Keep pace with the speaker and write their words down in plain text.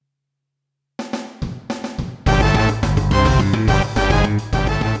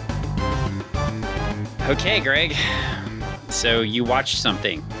Okay, Greg. So you watched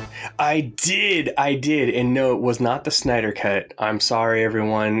something. I did. And no, it was not the Snyder Cut. I'm sorry,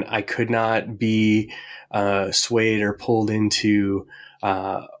 everyone. I could not be swayed or pulled into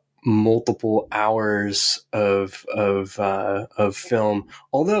multiple hours of film.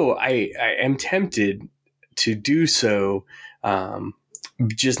 Although I am tempted to do so,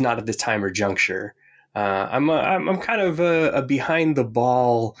 just not at this time or juncture. I'm kind of a behind the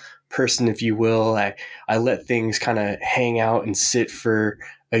ball person, if you will. I let things kind of hang out and sit for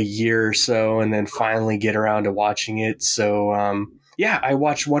a year or so, and then finally get around to watching it. So I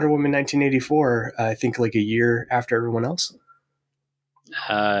watched Wonder Woman 1984. I think like a year after everyone else.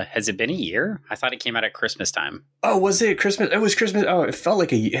 Has it been a year? I thought it came out at Christmas time. Oh, was it Christmas? It was Christmas. Oh, it felt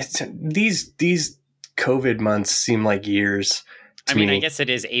like a year. These COVID months seem like years. I mean, I guess it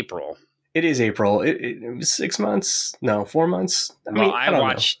is April. It is April. It was 6 months. No, 4 months. I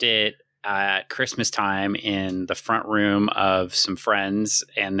watched it at Christmas time in the front room of some friends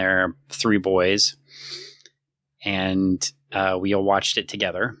and their 3 boys. And we all watched it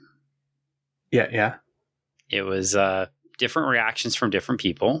together. Yeah. It was different reactions from different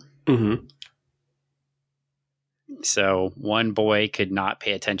people. Mm-hmm. So one boy could not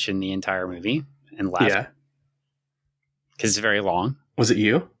pay attention the entire movie and left. Yeah. Because it's very long. Was it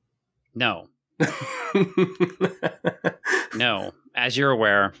you? No. No. As you're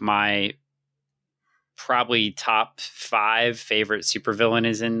aware, my probably top 5 favorite supervillain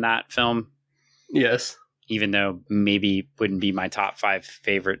is in that film. Yes. Even though maybe wouldn't be my top 5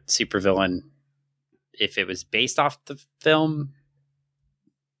 favorite supervillain if it was based off the film.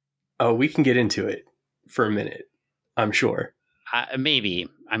 Oh, we can get into it for a minute, I'm sure. Maybe.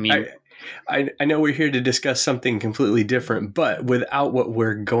 I mean... I know we're here to discuss something completely different, but without what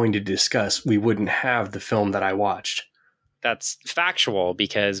we're going to discuss, we wouldn't have the film that I watched. That's factual,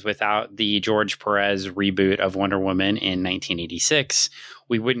 because without the George Perez reboot of Wonder Woman in 1986,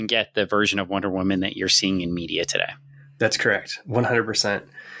 we wouldn't get the version of Wonder Woman that you're seeing in media today. That's correct. 100%.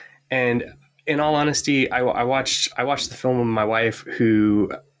 And in all honesty, I watched the film with my wife,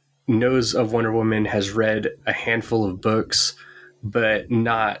 who knows of Wonder Woman, has read a handful of books, but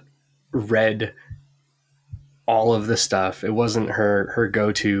not read all of the stuff. It wasn't her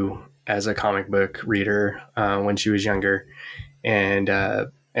go-to as a comic book reader when she was younger, and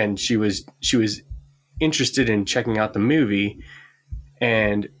she was interested in checking out the movie,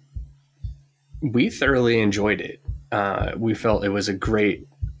 and we thoroughly enjoyed it. We felt it was a great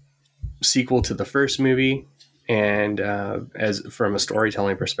sequel to the first movie, and as from a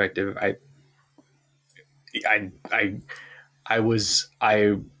storytelling perspective, I was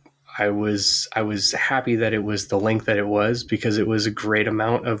happy that it was the length that it was, because it was a great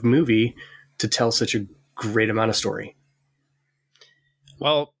amount of movie to tell such a great amount of story.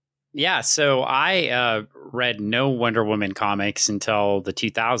 Well, yeah. So I read no Wonder Woman comics until the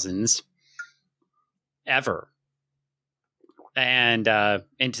 2000s, ever. And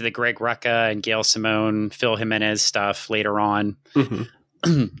into the Greg Rucka and Gail Simone, Phil Jimenez stuff later on,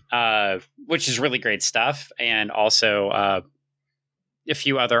 which is really great stuff. And also a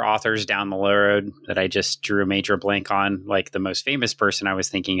few other authors down the road that I just drew a major blank on, like the most famous person I was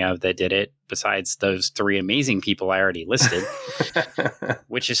thinking of that did it, besides those 3 amazing people I already listed,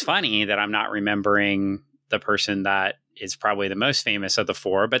 which is funny that I'm not remembering the person that is probably the most famous of the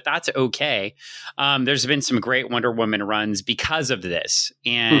 4, but that's okay. There's been some great Wonder Woman runs because of this.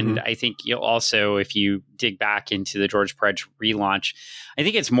 And I think you'll also, if you dig back into the George Perez relaunch, I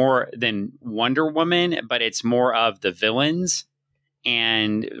think it's more than Wonder Woman, but it's more of the villains.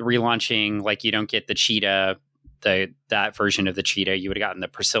 And relaunching, like, you don't get the Cheetah, that version of the Cheetah. You would have gotten the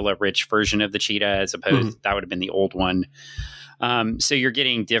Priscilla Rich version of the Cheetah, as opposed that would have been the old one. So you're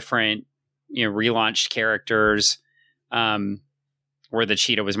getting different, relaunched characters, where the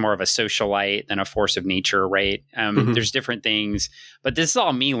Cheetah was more of a socialite than a force of nature, right? There's different things, but this is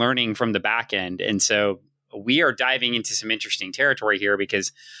all me learning from the back end, and so we are diving into some interesting territory here,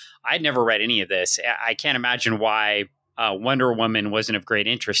 because I'd never read any of this. I can't imagine why Wonder Woman wasn't of great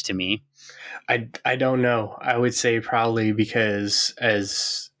interest to me. I don't know. I would say probably because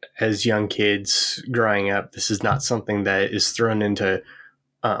as young kids growing up, this is not something that is thrown into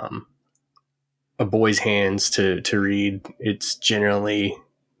a boy's hands to read. It's generally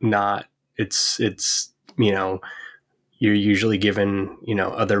not. It's you're usually given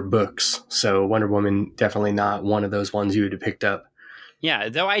other books. So Wonder Woman, definitely not one of those ones you would have picked up. Yeah,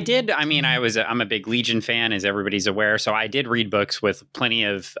 though I did. I mean, I'm a big Legion fan, as everybody's aware. So I did read books with plenty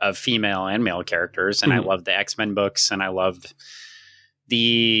of female and male characters, and I loved the X-Men books, and I loved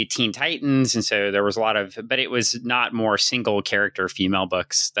the Teen Titans. And so there was a lot of, but it was not more single character female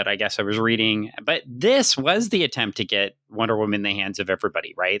books that I guess I was reading. But this was the attempt to get Wonder Woman in the hands of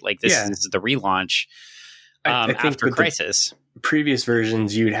everybody, right? Like this is the relaunch I think after Crisis. Previous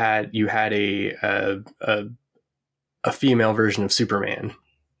versions, you had a female version of Superman.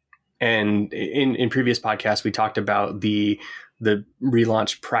 And in previous podcasts, we talked about the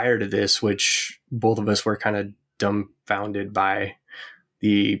relaunch prior to this, which both of us were kind of dumbfounded by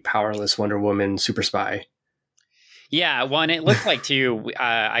the powerless Wonder Woman super spy. Yeah, well, and it looked like too.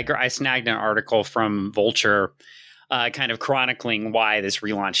 I snagged an article from Vulture, kind of chronicling why this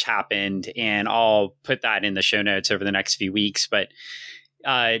relaunch happened, and I'll put that in the show notes over the next few weeks. But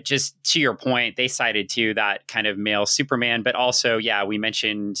just to your point, they cited too that kind of male Superman, but also, yeah, we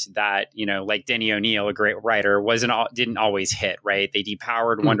mentioned that, you know, like Denny O'Neil, a great writer, didn't always hit, right? They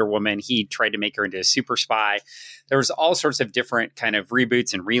depowered Wonder Woman. He tried to make her into a super spy. There was all sorts of different kind of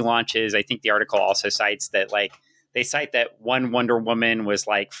reboots and relaunches. I think the article also cites that, like, they cite that one Wonder Woman was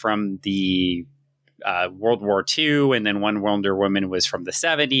like from the World War II, and then one Wonder Woman was from the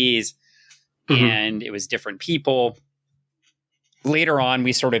 70s, and it was different people. Later on,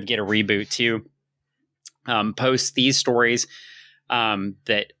 we sort of get a reboot too, post these stories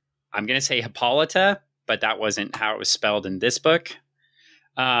that I'm going to say Hippolyta, but that wasn't how it was spelled in this book.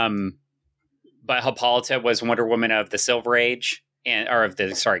 But Hippolyta was Wonder Woman of the Silver Age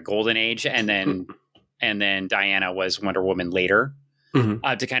Golden Age. And then Diana was Wonder Woman later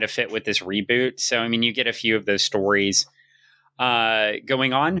to kind of fit with this reboot. So, I mean, you get a few of those stories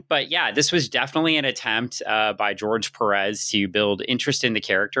going on. But yeah, this was definitely an attempt by George Perez to build interest in the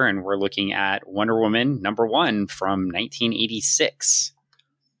character. And we're looking at Wonder Woman #1 from 1986.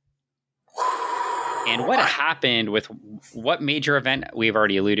 And what happened with what major event we've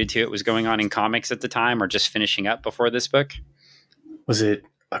already alluded to? It was going on in comics at the time, or just finishing up before this book? Was it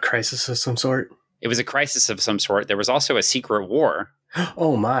a crisis of some sort? It was a crisis of some sort. There was also a secret war.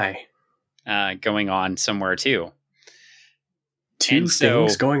 Oh my. Going on somewhere too. Two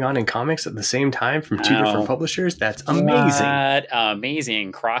things going on in comics at the same time from two different publishers? That's amazing. What?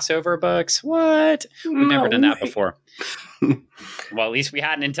 Amazing. Crossover books? What? We've never done that before. Well, at least we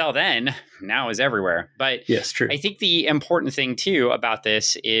hadn't until then. Now it's everywhere. But yes, true. I think the important thing too about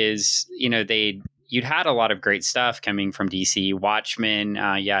this is, you know, you'd had a lot of great stuff coming from DC. Watchmen,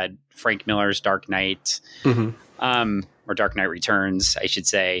 you had Frank Miller's Dark Knight, or Dark Knight Returns, I should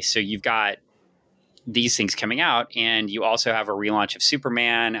say. So you've got these things coming out, and you also have a relaunch of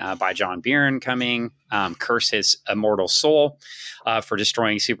Superman by John Byrne coming. Curse his immortal soul for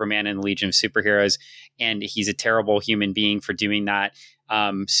destroying Superman and the Legion of Superheroes, and he's a terrible human being for doing that.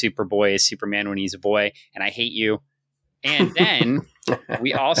 Superboy is Superman when he's a boy, and I hate you. And then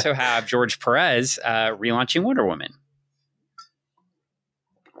we also have George Perez relaunching Wonder Woman.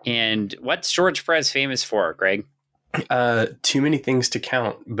 And what's George Perez famous for, Greg? Too many things to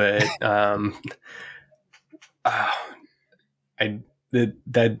count, but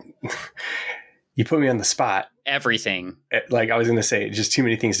that you put me on the spot. Everything. Like I was going to say, just too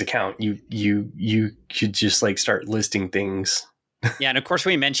many things to count. You could just like start listing things. Yeah, and of course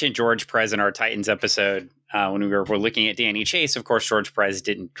we mentioned George Perez in our Titans episode when we were looking at Danny Chase. Of course, George Perez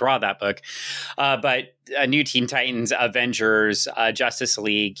didn't draw that book, but New Teen Titans, Avengers, Justice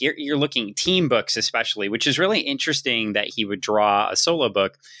League. You're looking team books, especially, which is really interesting that he would draw a solo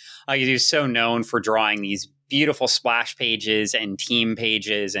book. He was so known for drawing these beautiful splash pages and team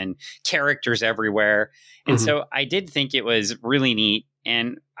pages and characters everywhere. And so I did think it was really neat.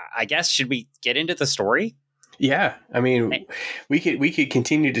 And I guess, should we get into the story? Yeah. I mean, we could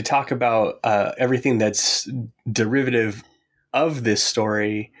continue to talk about everything that's derivative of this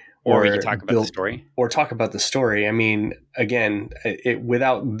story. Or we could talk about the story. Or talk about the story. I mean, again,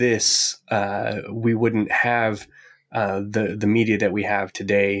 without this, we wouldn't have the media that we have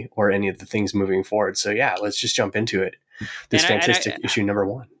today, or any of the things moving forward. So yeah, let's just jump into it. This fantastic issue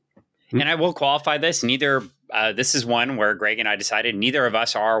 #1. And I will qualify this. Neither this is one where Greg and I decided neither of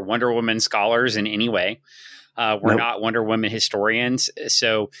us are Wonder Woman scholars in any way. We're not Wonder Woman historians.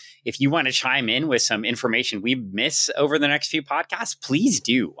 So if you want to chime in with some information we miss over the next few podcasts, please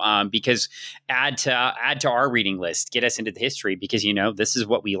do, because add to our reading list, get us into the history, because, you know, this is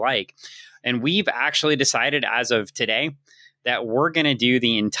what we like. And we've actually decided as of today that we're going to do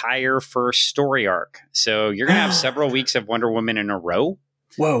the entire first story arc. So you're going to have several weeks of Wonder Woman in a row.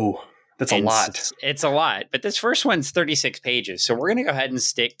 Whoa. That's a lot. It's a lot. But this first one's 36 pages. So we're going to go ahead and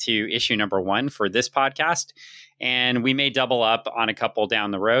stick to issue #1 for this podcast. And we may double up on a couple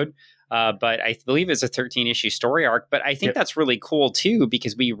down the road. But I believe it's a 13 issue story arc. But I think that's really cool too,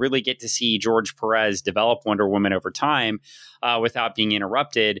 because we really get to see George Perez develop Wonder Woman over time without being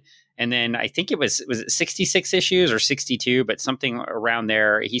interrupted. And then I think was it 66 issues or 62, but something around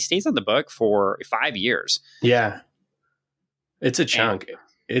there. He stays on the book for 5 years. Yeah, it's a chunk.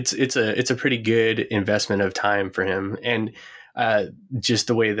 It's a pretty good investment of time for him, and just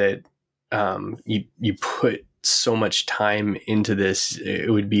the way that you put so much time into this, he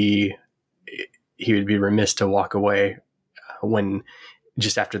would be remiss to walk away when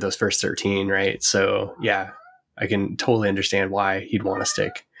just after those first 13, right? So yeah, I can totally understand why he'd want to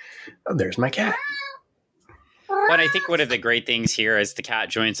stick. Oh, there's my cat. But I think one of the great things here is the cat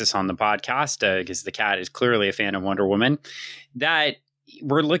joins us on the podcast, because the cat is clearly a fan of Wonder Woman, that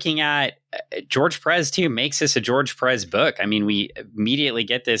we're looking at George Perez too makes this a George Perez book. I mean, we immediately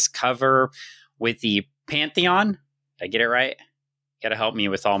get this cover with the Pantheon. Did I get it right? Got to help me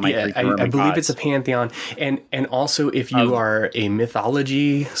with all my Greek and Roman I believe gods. it's a pantheon, and also if you are a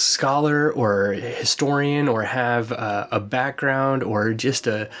mythology scholar or historian or have a background or just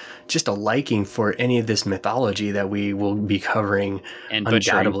a liking for any of this mythology that we will be covering and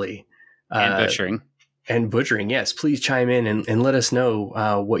undoubtedly, and butchering, yes, please chime in and let us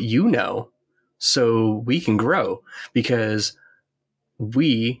know what you know so we can grow, because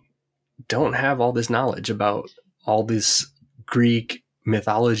we don't have all this knowledge about all this Greek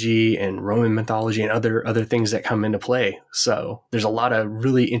mythology and Roman mythology and other things that come into play. So there's a lot of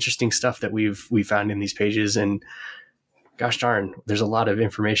really interesting stuff that we found in these pages, and gosh darn, there's a lot of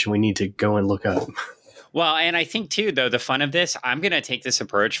information we need to go and look up. Well, and I think too, though, the fun of this, I'm going to take this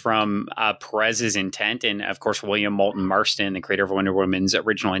approach from Perez's intent, and of course William Moulton Marston, the creator of Wonder Woman's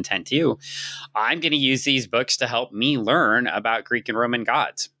original intent too. I'm going to use these books to help me learn about Greek and Roman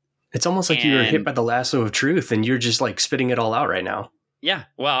gods. It's almost like you were hit by the lasso of truth and you're just like spitting it all out right now. Yeah.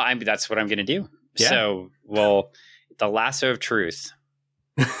 Well, that's what I'm going to do. Yeah. So, the lasso of truth.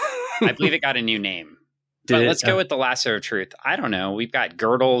 I believe it got a new name. But let's go with the lasso of truth. I don't know. We've got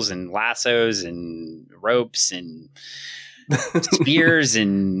girdles and lassos and ropes and spears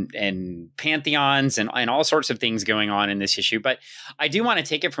and pantheons and all sorts of things going on in this issue. But I do want to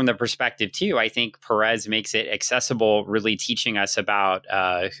take it from the perspective too. I think Perez makes it accessible, really teaching us about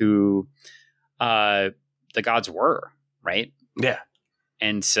who the gods were, right? Yeah.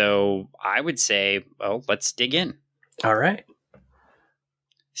 And so I would say, well, let's dig in. All right.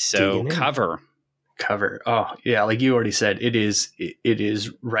 So cover. Oh yeah. Like you already said, it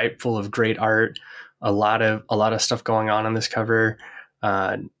is ripe full of great art. A lot of stuff going on this cover.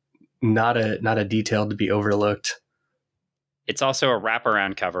 Not a detail to be overlooked. It's also a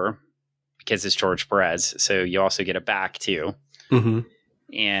wraparound cover because it's George Perez. So you also get a back too. Mm-hmm.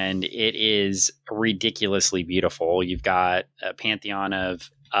 And it is ridiculously beautiful. You've got a pantheon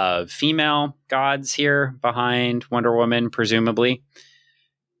of female gods here behind Wonder Woman, presumably.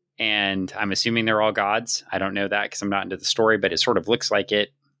 And I'm assuming they're all gods. I don't know that because I'm not into the story, but it sort of looks like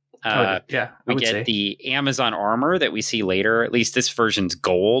it. We get the Amazon armor that we see later. At least this version's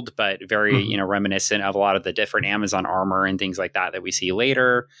gold, but very, reminiscent of a lot of the different Amazon armor and things like that we see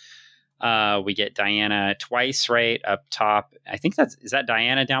later. We get Diana twice, right up top. I think is that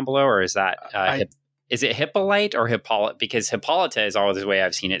Diana down below, or is that is it Hippolyte or Hippolyta? Because Hippolyta is always the way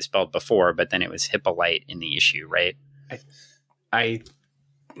I've seen it spelled before, but then it was Hippolyte in the issue, right? I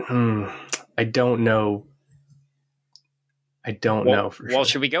don't know. I don't know for sure. Well,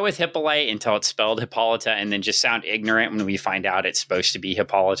 should we go with Hippolyte until it's spelled Hippolyta and then just sound ignorant when we find out it's supposed to be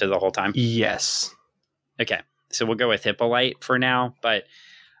Hippolyta the whole time? Yes. Okay. So we'll go with Hippolyte for now. But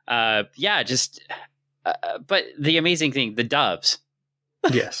but the amazing thing, the doves.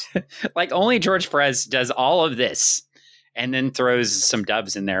 Yes. Like only George Perez does all of this and then throws some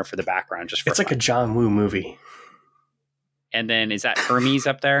doves in there for the background. Just for it's fun. Like a John Woo movie. And then is that Hermes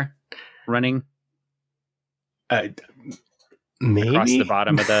up there running? Maybe across the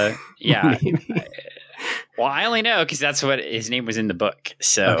bottom of the well, I only know because that's what his name was in the book.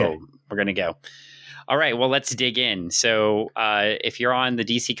 So We're gonna go. All right, well, let's dig in. So if you're on the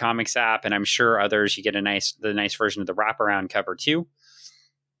DC Comics app, and I'm sure others, you get the nice version of the wraparound cover too.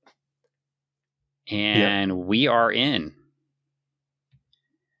 And we are in.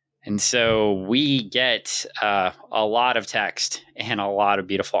 And so we get a lot of text and a lot of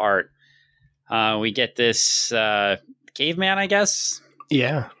beautiful art. We get this caveman, I guess.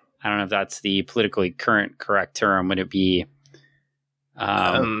 Yeah. I don't know if that's the politically correct term. Would it be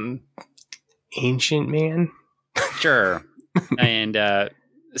ancient man? Sure. And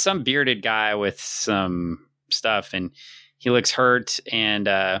some bearded guy with some stuff, and he looks hurt,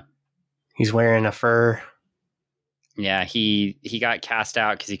 and he's wearing a fur. Yeah, he got cast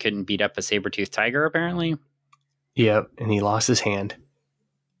out because he couldn't beat up a saber-toothed tiger, apparently. Yep, and he lost his hand.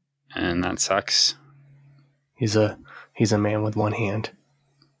 And that sucks. He's a man with one hand.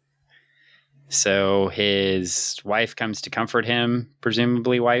 So his wife comes to comfort him,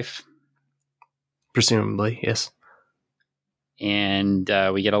 presumably wife. Presumably, yes. And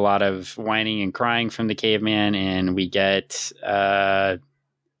we get a lot of whining and crying from the caveman, and we get the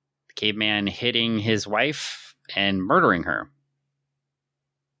caveman hitting his wife and murdering her.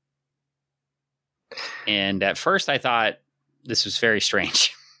 And at first I thought this was very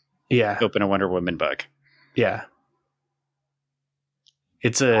strange. Yeah. Open a Wonder Woman book. Yeah.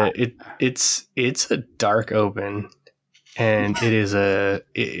 It's a dark open, and it's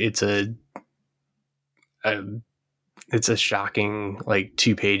a shocking like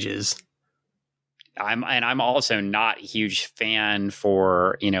 2 pages. I'm also not a huge fan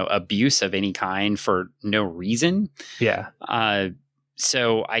for, abuse of any kind for no reason. Yeah.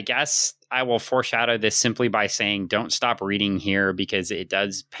 So I guess I will foreshadow this simply by saying don't stop reading here, because it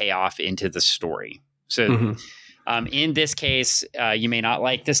does pay off into the story. So in this case, you may not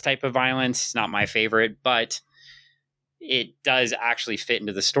like this type of violence. It's not my favorite, but it does actually fit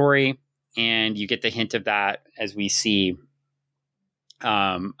into the story. And you get the hint of that as we see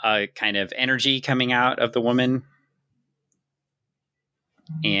a kind of energy coming out of the woman.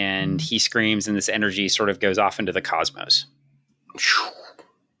 And he screams, and this energy sort of goes off into the cosmos.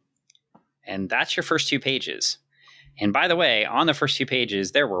 And that's your first 2 pages. And by the way, on the first 2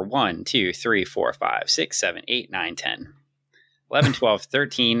 pages, there were 1, 2, 3, 4, 5, 6, 7, 8, 9, 10, 11, 12,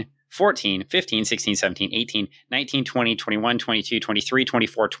 13, 14, 15, 16, 17, 18, 19, 20, 21, 22, 23,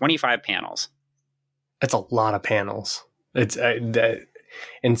 24, 25 panels. That's a lot of panels. It's that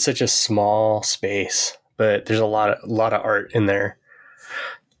in such a small space, but there's a lot of art in there.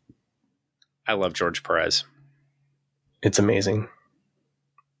 I love George Perez. It's amazing.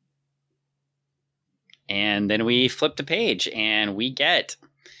 And then we flip the page and we get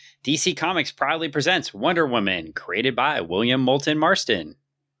DC Comics proudly presents Wonder Woman, created by William Moulton Marston.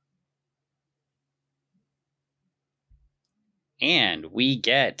 And we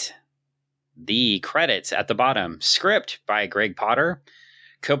get the credits at the bottom. Script by Greg Potter.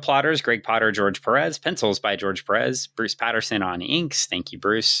 Co-plotters Greg Potter, George Perez. Pencils by George Perez. Bruce Patterson on inks. Thank you,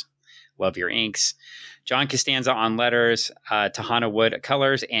 Bruce. Love your inks. John Costanza on letters, Tahana Wood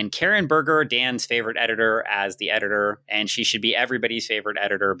colors, and Karen Berger, Dan's favorite editor, as the editor. And she should be everybody's favorite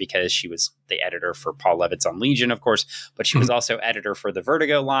editor because she was the editor for Paul Levitz on Legion, of course, but she was also editor for the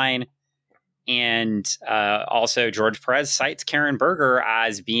Vertigo line. And also George Perez cites Karen Berger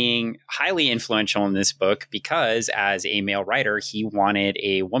as being highly influential in this book because as a male writer, he wanted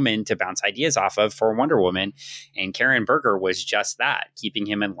a woman to bounce ideas off of for Wonder Woman. And Karen Berger was just that, keeping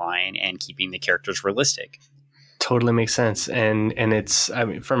him in line and keeping the characters realistic. Totally makes sense. And it's, I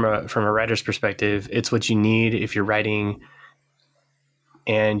mean, from a writer's perspective, it's what you need if you're writing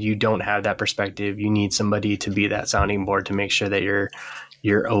and you don't have that perspective. You need somebody to be that sounding board to make sure that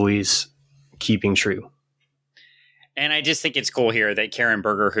you're always keeping true. And I just think it's cool here that Karen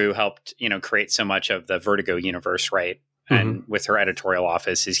Berger, who helped, create so much of the Vertigo universe, right? And with her editorial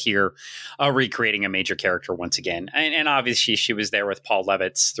office, is here recreating a major character once again. And obviously she was there with Paul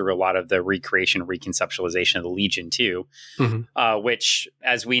Levitz through a lot of the recreation, reconceptualization of the Legion too, which,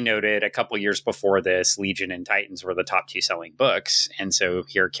 as we noted a couple years before this, Legion and Titans were the top 2 selling books. And so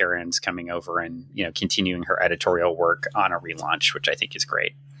here Karen's coming over and, continuing her editorial work on a relaunch, which I think is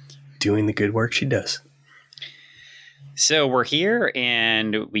great. Doing the good work she does. So we're here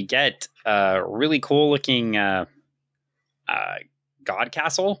and we get a really cool looking God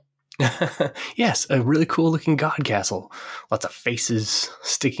Castle. Yes, a really cool looking God Castle. Lots of faces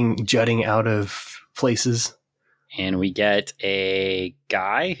jutting out of places. And we get a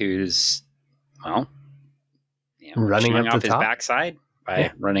guy who's, running up off the his top backside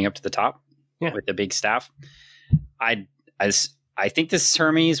by running up to the top with the big staff. I think this is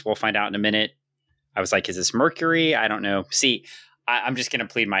Hermes. We'll find out in a minute. I was like, is this Mercury? I don't know. See, I'm just going to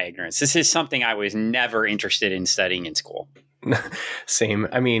plead my ignorance. This is something I was never interested in studying in school. Same.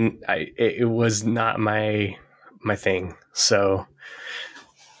 I mean, it was not my thing. So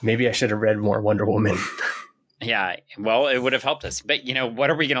maybe I should have read more Wonder Woman. Yeah, well, it would have helped us. But,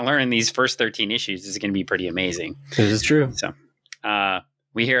 what are we going to learn in these first 13 issues? This is going to be pretty amazing. This is true. So,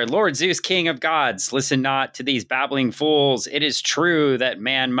 we hear, Lord Zeus, king of gods, listen not to these babbling fools. It is true that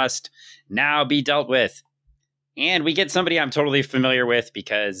man must now be dealt with. And we get somebody I'm totally familiar with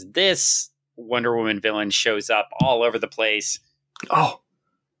because this Wonder Woman villain shows up all over the place. Oh.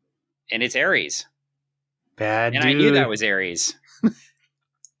 And it's Ares. Bad and dude. I knew that was Ares.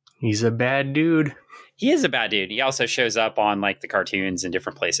 He's a bad dude. He is a bad dude. He also shows up on like the cartoons in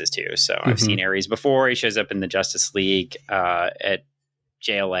different places too. So I've seen Ares before. He shows up in the Justice League, at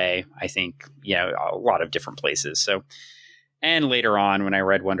JLA, I think, a lot of different places. So, and later on when I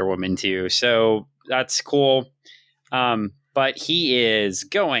read Wonder Woman 2. So that's cool. But he is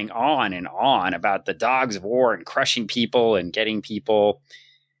going on and on about the dogs of war and crushing people and getting people.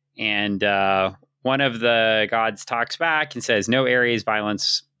 And one of the gods talks back and says, no, Ares,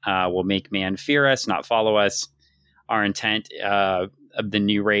 violence will make man fear us, not follow us. Our intent of the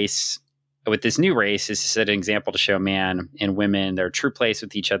new race with this new race is to set an example to show man and women their true place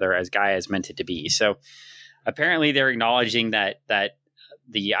with each other as Gaia is meant it to be. So apparently they're acknowledging that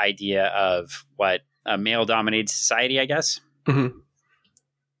the idea of what a male-dominated society, I guess. Mm-hmm.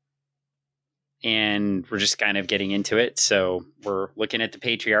 And we're just kind of getting into it. So we're looking at the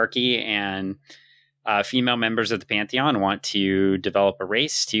patriarchy, and female members of the Pantheon want to develop a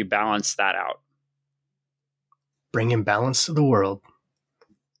race to balance that out. Bringing balance to the world.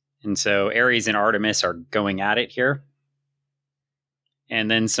 And so Ares and Artemis are going at it here. And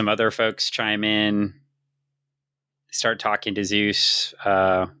then some other folks chime in, start talking to Zeus.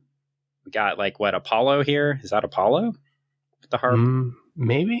 We got like what, Apollo here? Is that Apollo with the harp?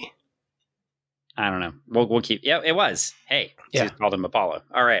 Maybe. I don't know. We'll keep. Yeah, it was. Hey, yeah, Zeus called him Apollo.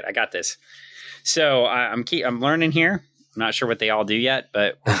 All right, I got this. So I'm learning here. I'm not sure what they all do yet,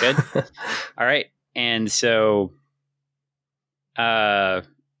 but we're good. All right, and so they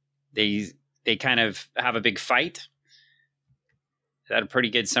kind of have a big fight. Is that a pretty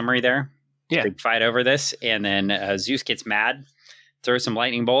good summary there? Yeah. Big fight over this. And then Zeus gets mad, throws some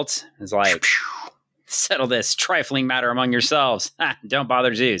lightning bolts. Is like, settle this trifling matter among yourselves. Don't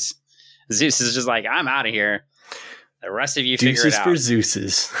bother Zeus. Zeus is just like, I'm out of here. The rest of you figure it out. For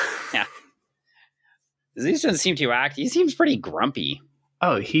Zeus's. Yeah. Zeus doesn't seem to act. He seems pretty grumpy.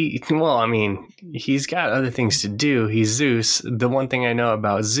 Oh, he's got other things to do. He's Zeus. The one thing I know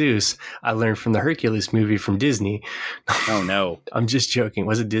about Zeus, I learned from the Hercules movie from Disney. Oh, no. I'm just joking.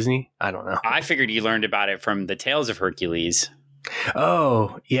 Was it Disney? I don't know. I figured you learned about it from the Tales of Hercules.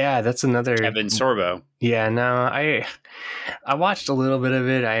 Oh, yeah, that's another... Evan Sorbo. Yeah, no, I watched a little bit of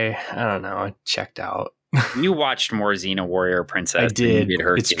it. I don't know. I checked out. You watched more Xena Warrior Princess. I did. Than you did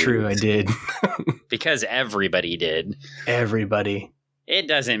Hercules. It's true, I did. Because everybody did. Everybody. It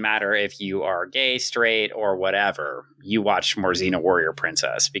doesn't matter if you are gay, straight, or whatever. You watched more Xena Warrior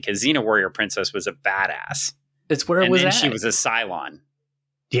Princess because Xena Warrior Princess was a badass. It's where it was at. She was a Cylon.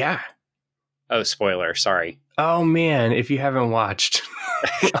 Yeah. Oh, spoiler. Sorry. Oh, man. If you haven't watched,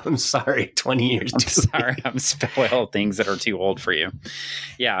 I'm sorry. 20 years. I'm sorry. I'm spoiled things that are too old for you.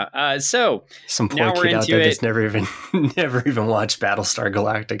 Yeah. So some poor kid out there that's never even watched Battlestar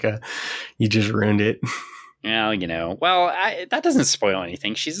Galactica. You just ruined it. Well, that doesn't spoil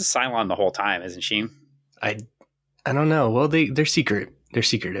anything. She's a Cylon the whole time, isn't she? I don't know. Well, they're secret. They're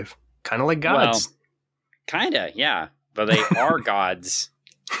secretive. Kind of like gods. Well, kind of, yeah. But they are gods.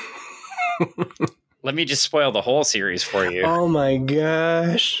 Let me just spoil the whole series for you. Oh my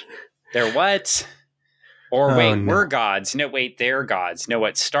gosh. They're what? Or wait, we're gods. No, wait, they're gods. No,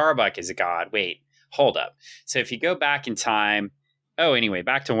 what? Starbuck is a god. Wait, hold up. So if you go back in time... Oh, anyway,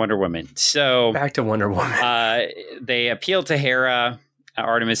 back to Wonder Woman. So back to Wonder Woman. They appeal to Hera.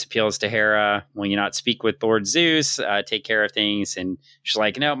 Artemis appeals to Hera. Will you not speak with Lord Zeus? Take care of things. And she's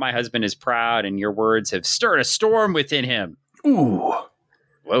like, no, my husband is proud, and your words have stirred a storm within him. Ooh.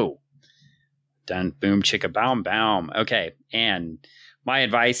 Whoa. Done. Boom, chicka, boom, boom. Okay. And my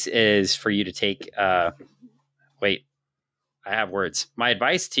advice is for you to take... wait. I have words. My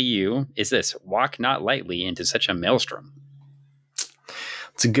advice to you is this. Walk not lightly into such a maelstrom.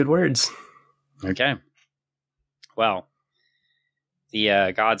 It's good words. Okay. Well,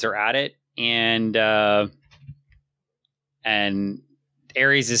 the gods are at it, and Ares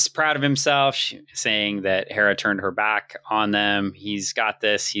is proud of himself, saying that Hera turned her back on them. He's got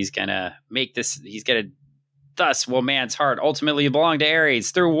this. He's gonna make this. He's gonna. Thus will man's heart ultimately belong to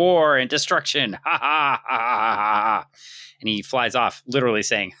Ares through war and destruction. Ha ha ha ha ha! And he flies off, literally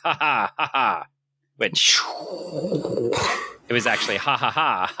saying "ha ha ha ha," which. It was actually ha ha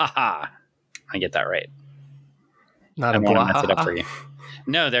ha ha ha. I get that right. Not I a want blah to mess it up for you.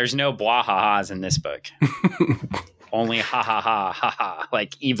 No, there's no blah ha ha's in this book. Only ha ha ha ha ha.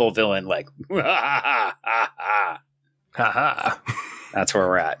 Like evil villain, like ha ha ha ha ha ha. That's where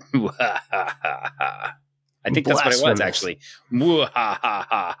we're at. I think that's what it was actually. Ha ha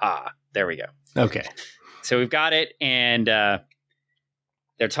ha ha. There we go. Okay. So we've got it, and they're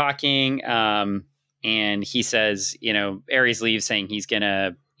talking. And he says, Ares leaves saying he's going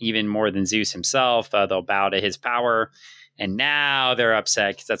to, even more than Zeus himself, they'll bow to his power. And now they're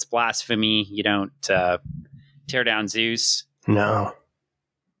upset because that's blasphemy. You don't tear down Zeus. No.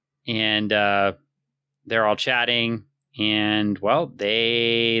 And they're all chatting. And, well,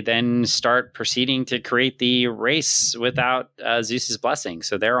 they then start proceeding to create the race without Zeus's blessing.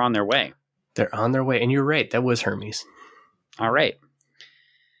 So they're on their way. They're on their way. And you're right. That was Hermes. All right.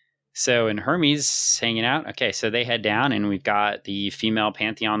 So, in Hermes hanging out. Okay, so they head down, and we've got the female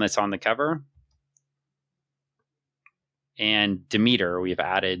pantheon that's on the cover. And Demeter. We've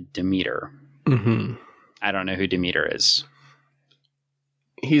added Demeter. Mm-hmm. I don't know who Demeter is.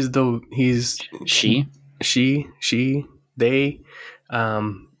 He's She, they,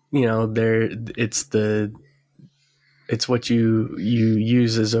 it's what you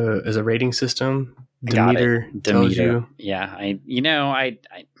use as a rating system. Demeter tells you. Yeah,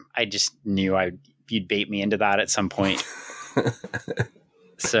 I just knew you'd bait me into that at some point.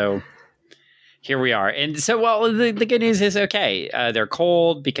 So here we are. And so, well, the good news is, okay, they're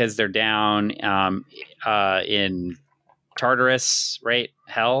cold because they're down in Tartarus, right?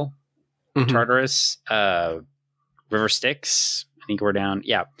 Hell, Mm-hmm. Tartarus, River Styx. I think we're down.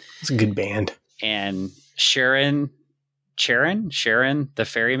 Yeah. It's a good band. And Sharon, the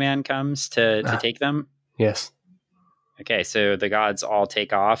ferryman comes to take them. Yes. Okay, so the gods all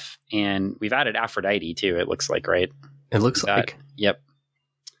take off, and we've added Aphrodite too, it looks like, right? It looks like. Yep.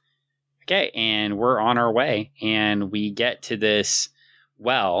 Okay, and we're on our way, and we get to this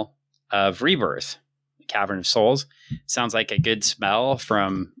well of rebirth, Cavern of Souls. Sounds like a good spell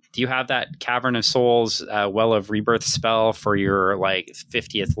from... Do you have that Cavern of Souls well of rebirth spell for your,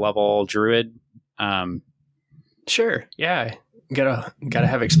 50th level druid? Sure, yeah. Gotta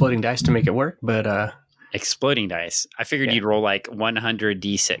have exploding dice to make it work, but... Exploding dice. I figured you'd roll 100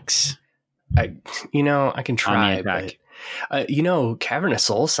 d6. I can try, but Cavern of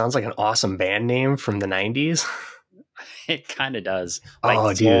Souls sounds like an awesome band name from the 90s. It kind of does.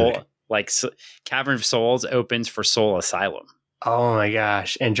 Dude. Cavern of Souls opens for Soul Asylum. Oh my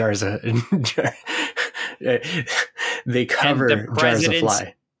gosh. And they cover Jars of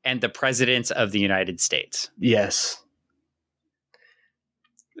Fly. And the presidents of the United States. Yes.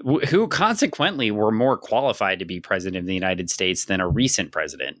 Who consequently were more qualified to be president of the United States than a recent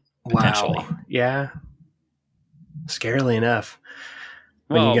president, potentially. Wow. Yeah. Scarily enough.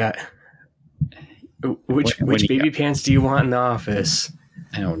 Well, which baby pants do you want in the office?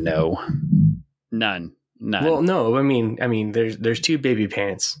 I don't know. None. Well, no, I mean, there's two baby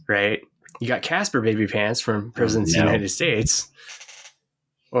pants, right? You got Casper baby pants from Presidents of the United States,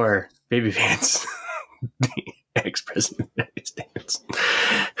 or baby pants, the ex-president of the United States.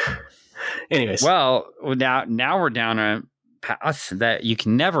 Anyways, well, now we're down a path that you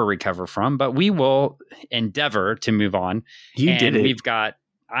can never recover from, but we will endeavor to move on. You did it.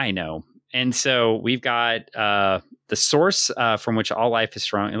 I know. And so we've got the source from which all life is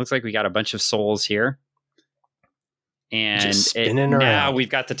from. It looks like we got a bunch of souls here. And now we've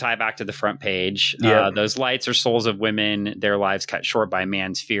got to tie back to the front page. Yep. Those lights are souls of women, their lives cut short by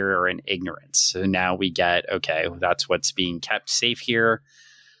man's fear and ignorance. So now we get, okay, that's what's being kept safe here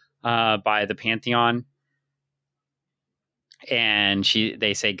by the Pantheon. And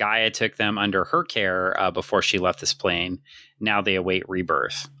they say Gaia took them under her care before she left this plane. Now they await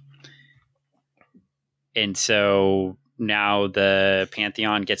rebirth. And so now the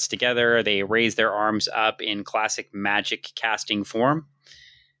Pantheon gets together. They raise their arms up in classic magic casting form.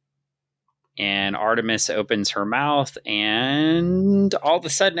 And Artemis opens her mouth, and all of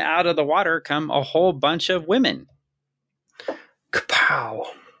a sudden out of the water come a whole bunch of women. Kapow.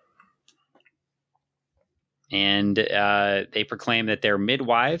 And they proclaim that they're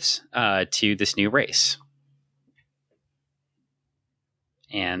midwives to this new race.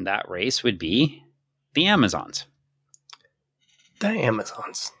 And that race would be the Amazons. The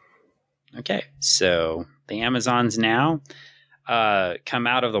Amazons. Okay, so the Amazons now come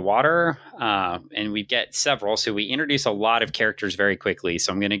out of the water, and we get several. So we introduce a lot of characters very quickly.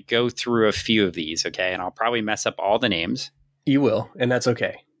 So I'm going to go through a few of these, okay? And I'll probably mess up all the names. You will, and that's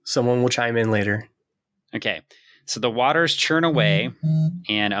okay. Someone will chime in later. Okay, so the waters churn away,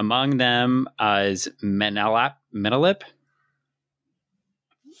 and among them is Menelip.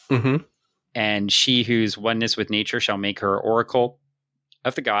 Mm-hmm. And she whose oneness with nature shall make her oracle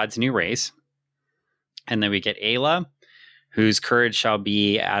of the gods' new race. And then we get Ayla, whose courage shall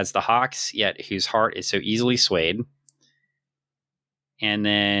be as the hawk's, yet whose heart is so easily swayed. And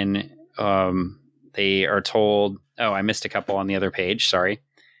then they are told, oh, I missed a couple on the other page, sorry.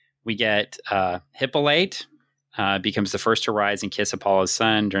 We get Hippolyte, becomes the first to rise and kiss Apollo's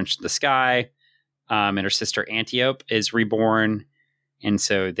son, drenched in the sky. And her sister Antiope is reborn. And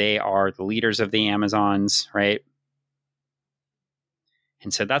so they are the leaders of the Amazons, right?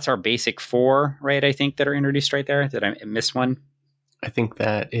 And so that's our basic 4, right? I think that are introduced right there. Did I miss one? I think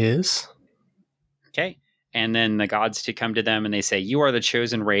that is. Okay. And then the gods to come to them and they say, you are the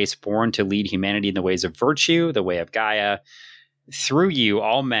chosen race born to lead humanity in the ways of virtue, the way of Gaia. Through you,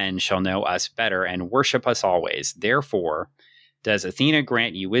 all men shall know us better and worship us always. Therefore, does Athena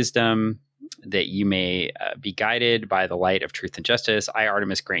grant you wisdom that you may be guided by the light of truth and justice? I,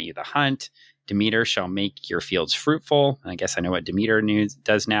 Artemis, grant you the hunt. Demeter shall make your fields fruitful. I guess I know what Demeter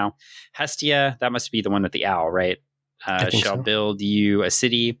does now. Hestia, that must be the one with the owl, right? Shall build you a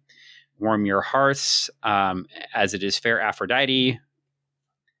city, warm your hearths, as it is fair Aphrodite,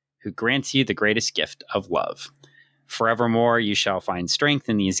 who grants you the greatest gift of love. Forevermore, you shall find strength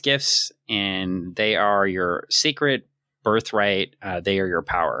in these gifts, and they are your sacred birthright. They are your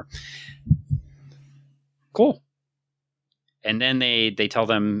power. Cool. And then they tell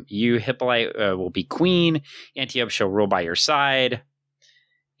them, you, Hippolyte, will be queen. Antiope shall rule by your side.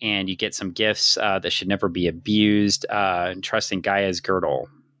 And you get some gifts that should never be abused. And trust in Gaia's girdle.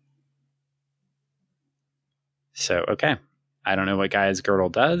 So, okay. I don't know what Gaia's girdle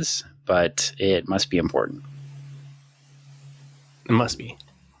does, but it must be important. It must be.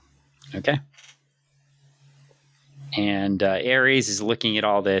 Okay. And Ares is looking at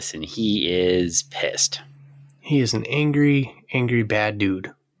all this, and he is pissed. He is an angry, angry bad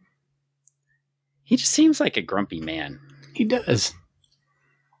dude. He just seems like a grumpy man. He does.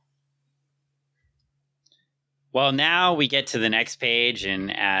 Well, now we get to the next page,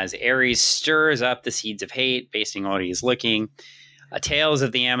 and as Ares stirs up the seeds of hate, based on what he's looking, tales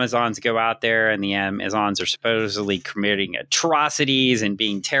of the Amazons go out there, and the Amazons are supposedly committing atrocities and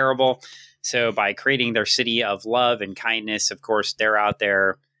being terrible. So by creating their city of love and kindness, of course, they're out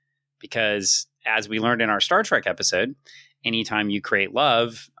there because, as we learned in our Star Trek episode, anytime you create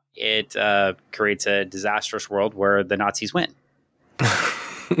love, it creates a disastrous world where the Nazis win.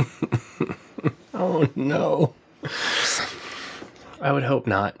 Oh, no. I would hope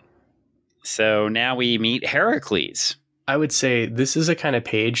not. So now we meet Heracles. I would say this is a kind of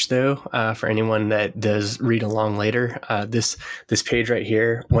page, though, for anyone that does read along later. This page right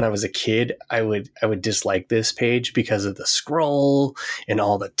here, when I was a kid, I would dislike this page because of the scroll and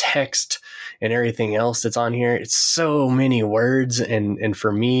all the text and everything else that's on here. It's so many words, and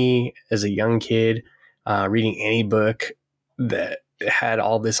for me as a young kid, reading any book that had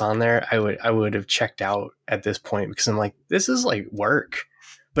all this on there, I would have checked out at this point because I'm like, this is like work.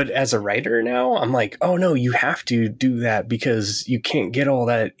 But as a writer now, I'm like, oh no, you have to do that because you can't get all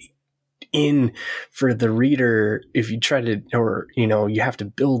that in for the reader if you try to, or, you know, you have to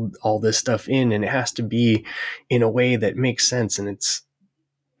build all this stuff in, and it has to be in a way that makes sense. And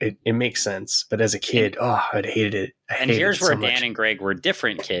it makes sense. But as a kid, I'd hated it. And here's where Dan and Greg were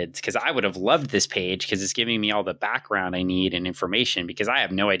different kids, because I would have loved this page because it's giving me all the background I need and information because I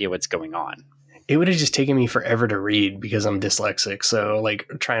have no idea what's going on. It would have just taken me forever to read because I'm dyslexic. So like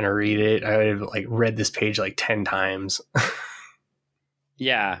trying to read it, I would have like read this page like 10 times.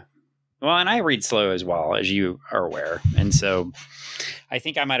 Yeah. Well, and I read slow as well, as you are aware. And so I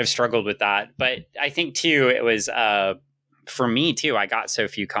think I might have struggled with that. But I think too, it was, for me too, I got so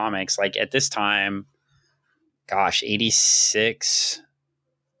few comics. Like at this time, gosh, 86,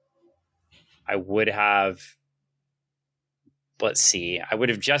 I would have, let's see, I would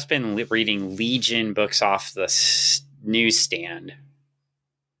have just been reading Legion books off the newsstand.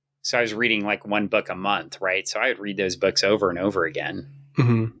 So I was reading like one book a month, right? So I would read those books over and over again.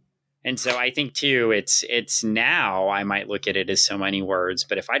 Mm-hmm. And so I think too, it's now I might look at it as so many words,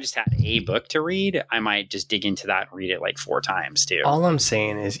 but if I just had a book to read, I might just dig into that and read it like 4 times too. All I'm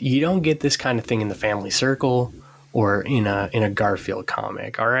saying is you don't get this kind of thing in the Family Circle or in a Garfield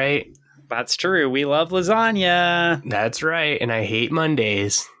comic. All right. That's true. We love lasagna. That's right. And I hate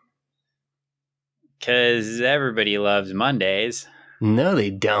Mondays. Because everybody loves Mondays. No, they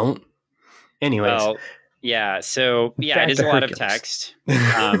don't. Anyways. Well, yeah. So, yeah, it is a lot of text.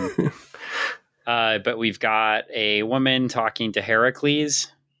 But we've got a woman talking to Heracles,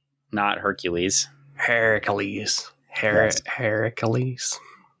 not Hercules. Heracles. Yes. Heracles.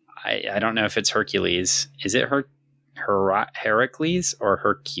 I don't know if it's Hercules. Is it Heracles or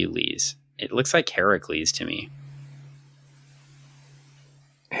Hercules? It looks like Heracles to me.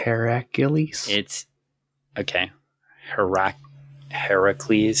 Heracles? It's okay.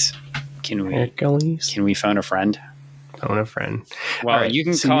 Heracles. Can we phone a friend? Phone a friend. Well, right, you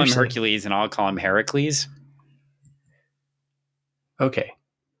can call him Hercules and I'll call him Heracles. Okay.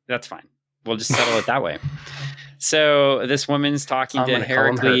 That's fine. We'll just settle it that way. So this woman's talking to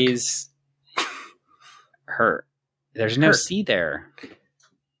Heracles. There's no C there.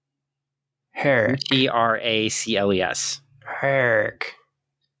 Herc. Heracles. Herc.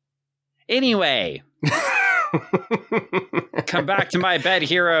 Anyway, come back to my bed,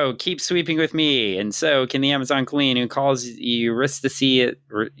 hero. Keep sweeping with me. And so can the Amazon Queen, who calls Eurydice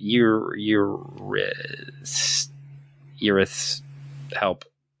help.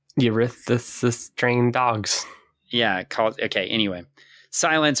 Eurydice trained dogs. Yeah, okay, anyway.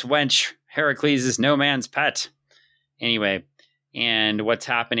 Silence, wench. Heracles is no man's pet. Anyway, and what's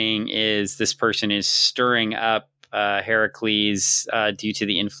happening is this person is stirring up Heracles due to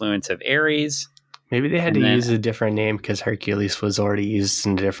the influence of Ares. Maybe they had to use a different name because Hercules was already used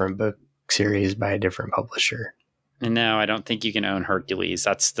in a different book series by a different publisher. No, I don't think you can own Hercules.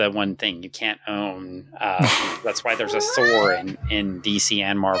 That's the one thing you can't own. That's why there's a Thor in DC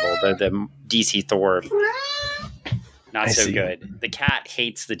and Marvel. The DC Thor, not so good. The cat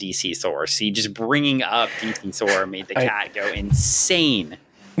hates the DC Thor. See, just bringing up DC Thor made the cat go insane.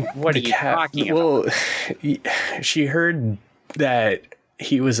 What are you talking about? Well, she heard that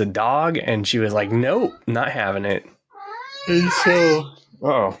he was a dog, and she was like, "Nope, not having it." And so,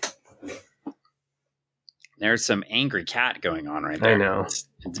 there's some angry cat going on right there. I know.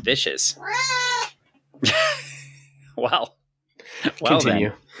 It's vicious. Well, continue.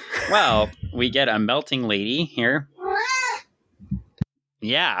 Then. Well, we get a melting lady here.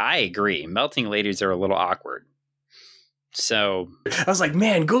 Yeah, I agree. Melting ladies are a little awkward. So I was like,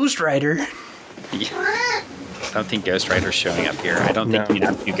 man, Ghost Rider. Yeah, I don't think Ghost Rider's showing up here. I don't think you can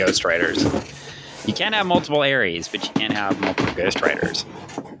have two Ghost Riders. You can have multiple Ares, but you can't have multiple Ghost Riders.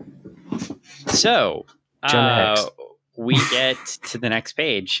 So we get to the next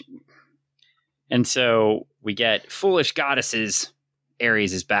page. And so we get foolish goddesses.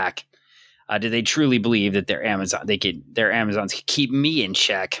 Ares is back. Do they truly believe that their Amazons could keep me in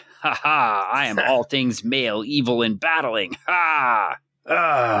check? Ha ha! I am all things male, evil, and battling. Ha!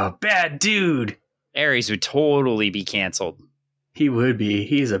 Oh, bad dude. Ares would totally be canceled. He would be.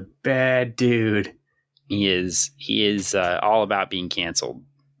 He's a bad dude. He is all about being canceled.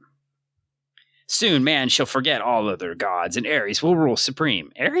 Soon, man shall forget all other gods, and Ares will rule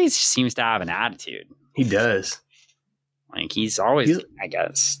supreme. Ares seems to have an attitude. He does. Like he's always, I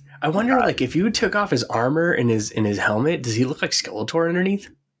guess. I wonder, like, if you took off his armor and his helmet, does he look like Skeletor underneath?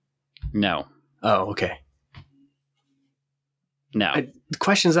 No. Oh, okay. No. The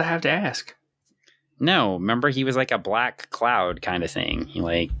questions I have to ask. No, remember he was like a black cloud kind of thing. He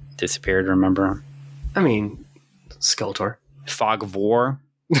like disappeared. Remember? I mean, Skeletor. Fog of War.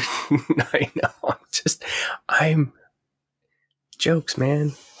 I know. I'm jokes,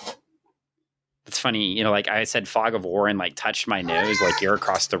 man. It's funny, you know, like I said Fog of War and like touched my nose, like you're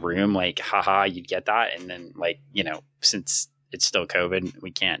across the room, like, haha, you'd get that. And then like, you know, since it's still COVID,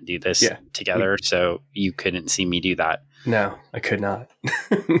 we can't do this together. So you couldn't see me do that. No, I could not.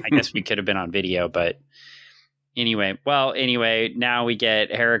 I guess we could have been on video, but anyway, now we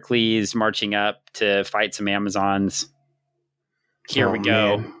get Heracles marching up to fight some Amazons. Here we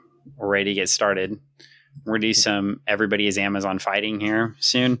go. Man. We're ready to get started. We're going to do some Everybody is Amazon fighting here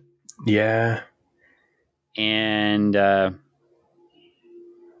soon. Yeah. And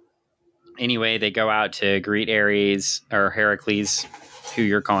anyway, they go out to greet Ares or Heracles, who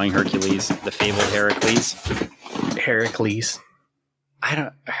you're calling Hercules, the fabled Heracles. Heracles.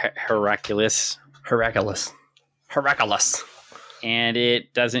 Hercules. And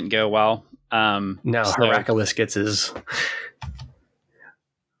it doesn't go well. Hercules gets his...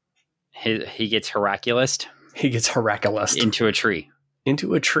 He gets Hercules. He gets Hercules. Into a tree.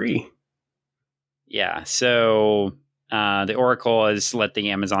 Yeah. So the Oracle has let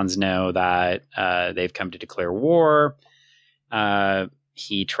the Amazons know that they've come to declare war.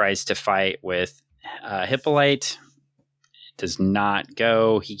 He tries to fight with Hippolyte. It does not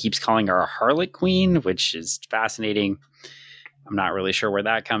go. He keeps calling her a harlot queen, which is fascinating. I'm not really sure where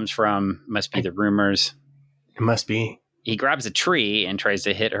that comes from. Must be the rumors. It must be. He grabs a tree and tries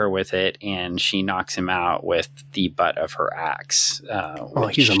to hit her with it, and she knocks him out with the butt of her axe. Well,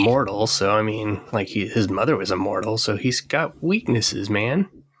 he's immortal, so I mean, like his mother was immortal, so he's got weaknesses, man.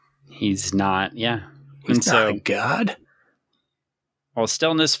 He's not, yeah. He's not a god. Well,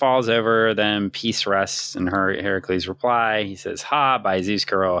 stillness falls over them, peace rests, and Heracles reply. He says, "Ha, by Zeus,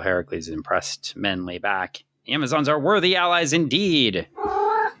 girl." Heracles is impressed. Men lay back. The Amazons are worthy allies indeed.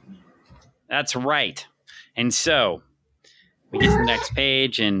 That's right. And so we get to the next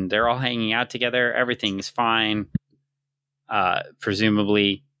page, and they're all hanging out together. Everything's fine,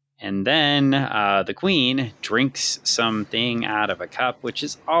 presumably. And then the queen drinks something out of a cup, which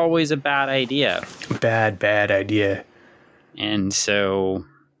is always a bad idea. Bad idea. And so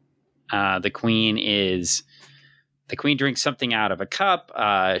the queen drinks something out of a cup.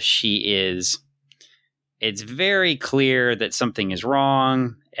 It's very clear that something is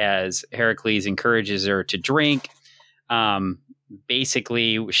wrong. as Heracles encourages her to drink.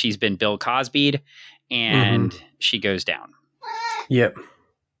 Basically, she's been Bill Cosby'd, and she goes down. Yep.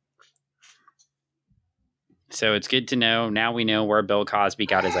 So it's good to know. Now we know where Bill Cosby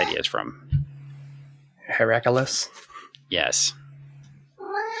got his ideas from. Heracles. Yes.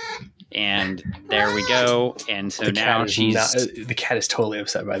 And there we go. And so now the cat is totally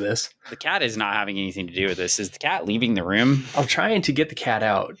upset by this. The cat is not having anything to do with this. Is the cat leaving the room? I'm trying to get the cat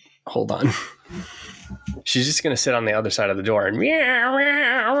out. Hold on. She's just going to sit on the other side of the door and meow,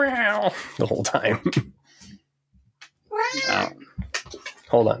 meow, meow the whole time. Oh.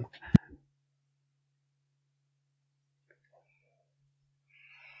 Hold on.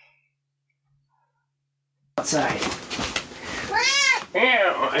 Outside.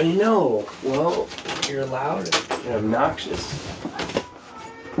 Meow, I know. Well, you're loud and obnoxious.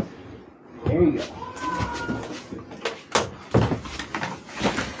 There you go.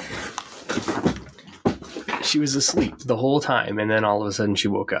 She was asleep the whole time, and then all of a sudden she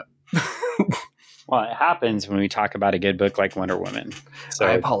woke up. Well, it happens when we talk about a good book like Wonder Woman. So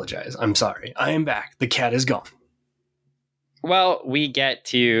I apologize. I'm sorry. I am back. The cat is gone. Well, we get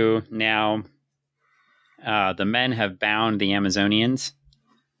to now. The men have bound the Amazonians,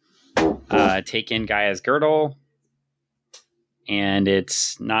 taken Gaia's girdle, and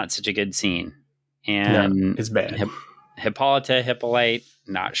it's not such a good scene. And no, it's bad. Hippolyte,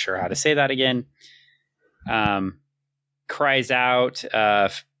 not sure how to say that again, cries out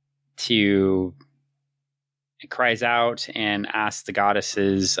and asks the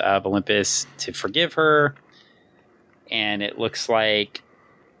goddesses of Olympus to forgive her. And it looks like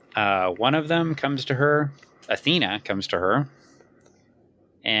one of them comes to her, Athena comes to her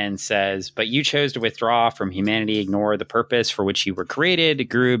and says, "But you chose to withdraw from humanity, ignore the purpose for which you were created,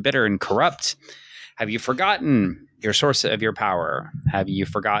 grew bitter and corrupt. Have you forgotten your source of your power? Have you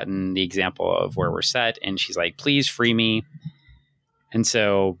forgotten the example of where we're set?" And she's like, "Please free me." And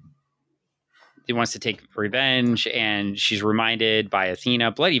so he wants to take revenge, and she's reminded by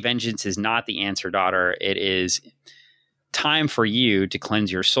Athena, bloody vengeance is not the answer, daughter. It is time for you to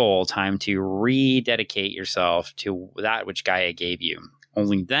cleanse your soul, time to rededicate yourself to that which Gaia gave you.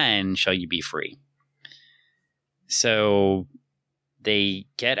 Only then shall you be free. So they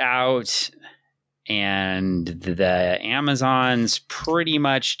get out, and the Amazons pretty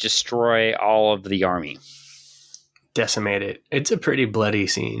much destroy all of the army. Decimate it. It's a pretty bloody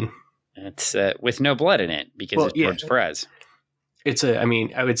scene. It's with no blood in it because it's George Perez.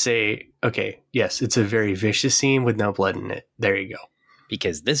 I would say, okay, yes, it's a very vicious scene with no blood in it. There you go.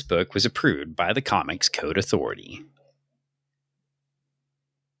 Because this book was approved by the Comics Code Authority.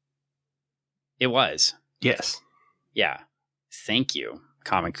 It was. Yes. Yeah. Thank you,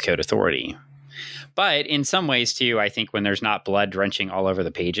 Comics Code Authority. But in some ways, too, I think when there's not blood drenching all over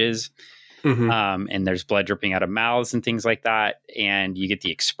the pages, and there's blood dripping out of mouths and things like that, and you get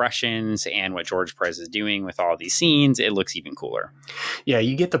the expressions and what George Perez is doing with all these scenes, it looks even cooler. Yeah,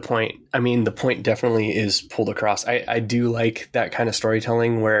 you get the point. I mean, the point definitely is pulled across. I do like that kind of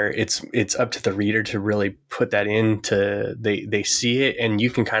storytelling where it's up to the reader to really put that into they see it, and you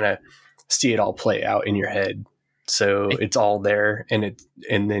can kind of see it all play out in your head. So it's all there, and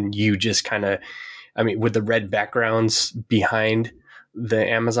then you just kind of, I mean, with the red backgrounds behind the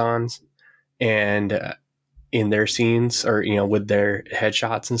Amazons and in their scenes, or with their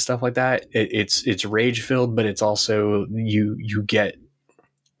headshots and stuff like that, it's rage filled, but it's also you get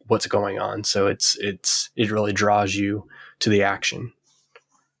what's going on. So it really draws you to the action.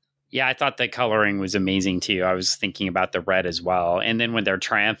 Yeah, I thought the coloring was amazing too. I was thinking about the red as well, and then when they're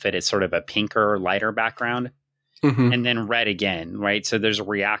triumphant, it's sort of a pinker, lighter background. And then red again, right? So there's a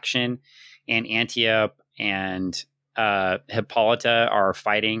reaction, and Antiope and Hippolyta are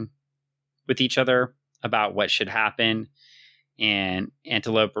fighting with each other about what should happen, and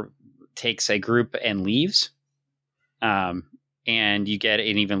Antelope takes a group and leaves, and you get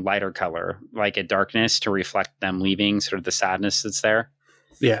an even lighter color, like a darkness to reflect them leaving, sort of the sadness that's there.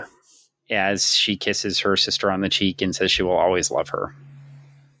 Yeah. As she kisses her sister on the cheek and says she will always love her.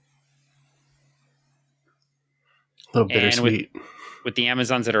 A little bittersweet. With the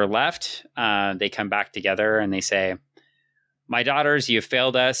Amazons that are left, they come back together and they say, "My daughters, you have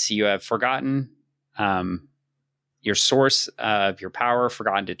failed us. You have forgotten your source of your power,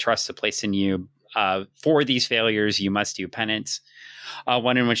 forgotten to trust the place in you. For these failures, you must do penance.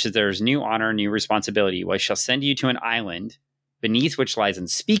 One in which there is new honor, new responsibility. I shall send you to an island beneath which lies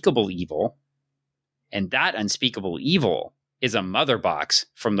unspeakable evil. And that unspeakable evil is a mother box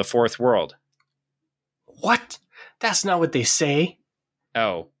from the fourth world." What? That's not what they say.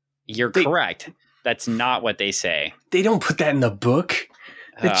 Oh, you're correct. That's not what they say. They don't put that in the book.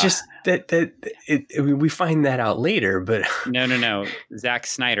 It's just I mean, we find that out later, but No. Zack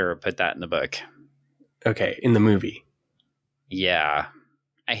Snyder put that in the book. okay, in the movie. Yeah.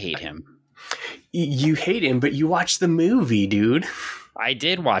 I hate him. You hate him, but you watched the movie, dude. I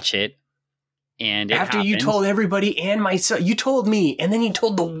did watch it. And after you told everybody and myself, you told me, and then you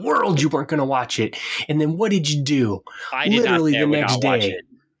told the world you weren't going to watch it. And then what did you do? I did literally not say the next day.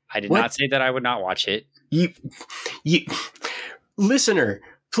 I did not say that I would not watch it. You, listener,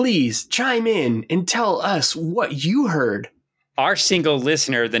 please chime in and tell us what you heard. Our single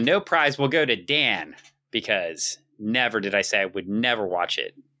listener, the no prize will go to Dan, because never did I say I would never watch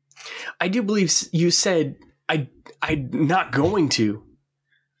it. I do believe you said I'm not going to.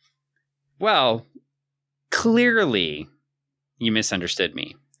 Well, clearly you misunderstood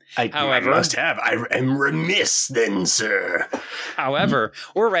me. However, I must have. I am remiss then, sir. However,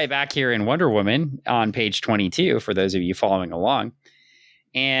 we're right back here in Wonder Woman on page 22 for those of you following along.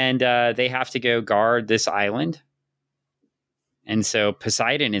 And they have to go guard this island. And so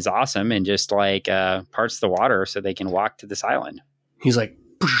Poseidon is awesome and just like parts the water so they can walk to this island. He's like,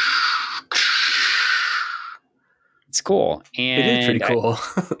 it's cool. And it is pretty cool.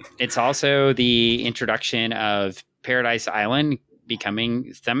 It's also the introduction of Paradise Island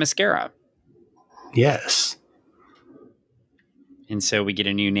becoming Themyscira. Yes. And so we get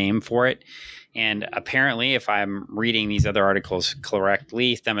a new name for it. And apparently, if I'm reading these other articles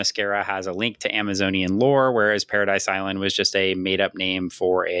correctly, Themyscira has a link to Amazonian lore, whereas Paradise Island was just a made-up name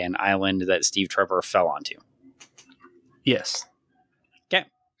for an island that Steve Trevor fell onto. Yes. Okay.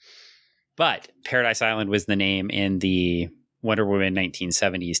 But Paradise Island was the name in the Wonder Woman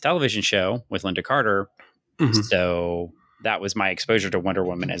 1970s television show with Linda Carter. Mm-hmm. So that was my exposure to Wonder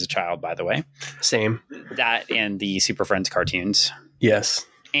Woman as a child, by the way. Same. That and the Super Friends cartoons. Yes.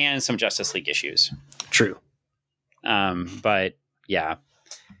 And some Justice League issues. True. But yeah,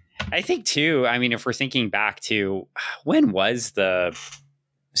 I think too, I mean, if we're thinking back to when was the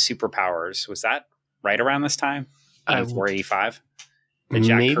Superpowers, was that right around this time? 485? The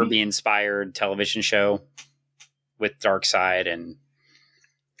Jack Kirby inspired television show with Darkseid, and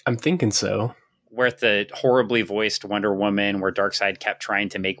I'm thinking so. Where the horribly voiced Wonder Woman, where Darkseid kept trying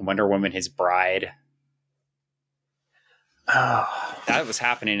to make Wonder Woman his bride. Oh. That was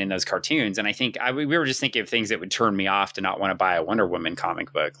happening in those cartoons. And I think we were just thinking of things that would turn me off to not want to buy a Wonder Woman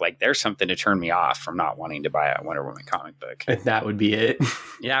comic book. Like there's something to turn me off from not wanting to buy a Wonder Woman comic book. And that would be it.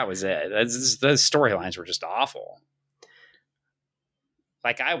 Yeah, that was it. Those storylines were just awful.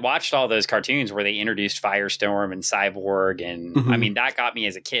 Like I watched all those cartoons where they introduced Firestorm and Cyborg. And I mean, that got me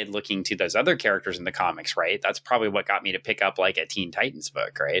as a kid looking to those other characters in the comics, right? That's probably what got me to pick up like a Teen Titans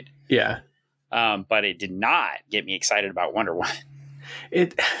book, right? Yeah. But it did not get me excited about Wonder Woman.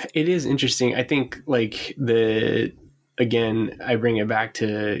 It is interesting. I think like again, I bring it back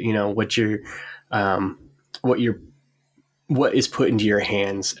to, you know, what is put into your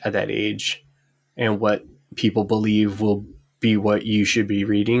hands at that age and what people believe will be what you should be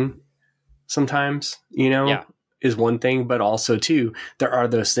reading sometimes, you know, is one thing, but also too, there are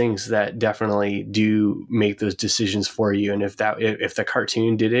those things that definitely do make those decisions for you. And if the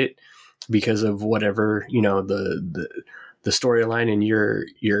cartoon did it because of whatever, you know, the storyline and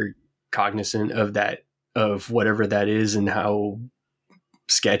you're cognizant of that, of whatever that is and how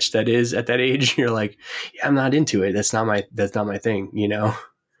sketch that is at that age, you're like, yeah, I'm not into it. That's not my thing, you know?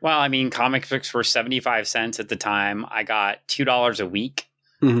 Well, I mean, comic books were 75 cents at the time. I got $2 a week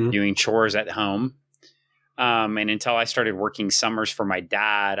doing chores at home. And until I started working summers for my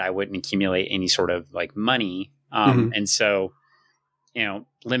dad, I wouldn't accumulate any sort of like money. And so, you know,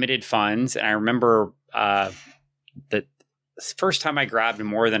 limited funds. And I remember the first time I grabbed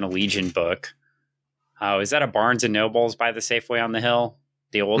more than a Legion book was at a Barnes and Nobles by the Safeway on the hill,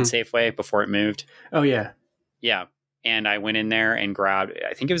 the old Safeway before it moved. Oh, yeah. Yeah. And I went in there and grabbed,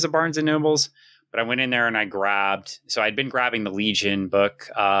 I think it was a Barnes and Nobles, but I went in there and I grabbed, so I'd been grabbing the Legion book.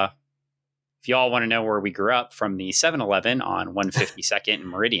 If y'all want to know where we grew up, from the 7-Eleven on 152nd and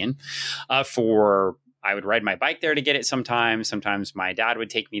Meridian, I would ride my bike there to get it sometimes. Sometimes my dad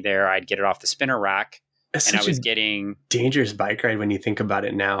would take me there. I'd get it off the spinner rack. That's and I was getting dangerous bike ride when you think about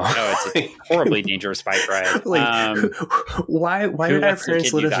it now. Oh, it's a horribly dangerous bike ride. Like, why did our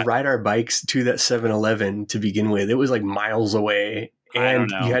parents let us ride our bikes to that 7-Eleven to begin with? It was like miles away,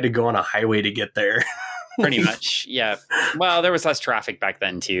 and you had to go on a highway to get there. Pretty much, yeah. Well, there was less traffic back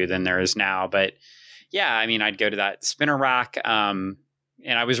then too than there is now, but yeah, I mean, I'd go to that spinner rack, and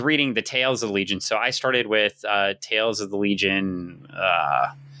I was reading the Tales of the Legion. So I started with Tales of the Legion.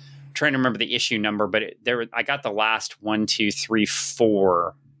 Trying to remember the issue number, but I got the last 1, 2, 3,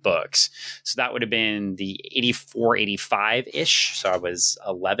 4 books. So that would have been the 84, 85 ish. So I was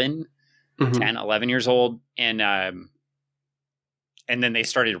 11, 10, 11 years old. And then they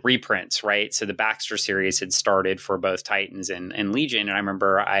started reprints, right? So the Baxter series had started for both Titans and Legion. And I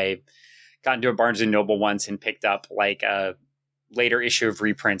remember I got into a Barnes and Noble once and picked up like a later issue of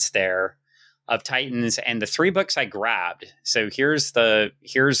reprints there of Titans, and the 3 books I grabbed. So here's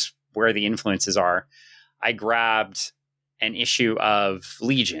where the influences are. I grabbed an issue of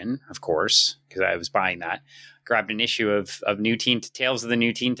Legion, of course, because I was buying that. Grabbed an issue of Tales of the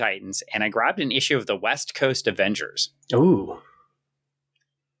New Teen Titans, and I grabbed an issue of the West Coast Avengers. Ooh.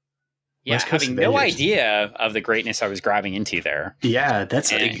 Yeah, having no idea of the greatness I was grabbing into there. Yeah,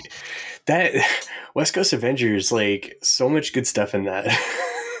 that's like that West Coast Avengers, like so much good stuff in that.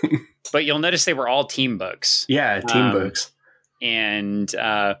 But you'll notice they were all team books. Yeah, team books. And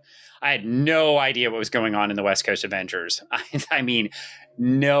I had no idea what was going on in the West Coast Avengers. I mean,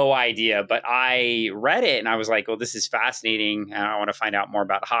 no idea. But I read it and I was like, well, this is fascinating. I want to find out more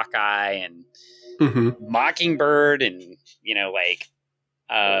about Hawkeye and Mockingbird and, like,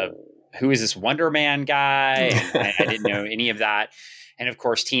 who is this Wonder Man guy? And I didn't know any of that. And of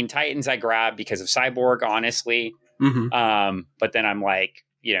course, Teen Titans I grabbed because of Cyborg, honestly. But then I'm like,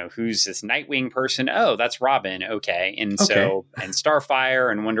 who's this Nightwing person? Oh, that's Robin. Okay. And so, and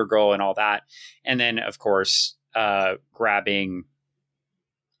Starfire and Wonder Girl and all that. And then, of course, grabbing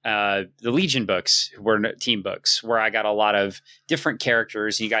the Legion books were team books where I got a lot of different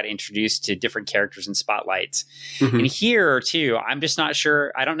characters and you got introduced to different characters and spotlights. And here too, I'm just not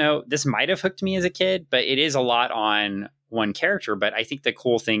sure. I don't know. This might have hooked me as a kid, but it is a lot on one character. But I think the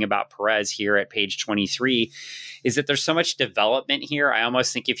cool thing about Perez here at page 23 is that there's so much development here. I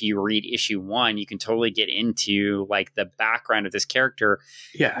almost think if you read issue 1, you can totally get into like the background of this character.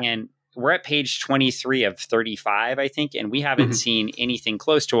 Yeah. And we're at page 23 of 35, I think, and we haven't seen anything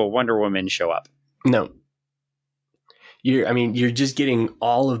close to a Wonder Woman show up. No. You're just getting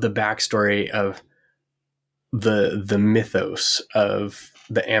all of the backstory of the mythos of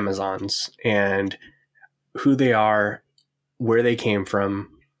the Amazons and who they are, where they came from,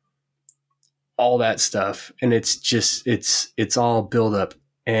 all that stuff. And it's just, it's all build up.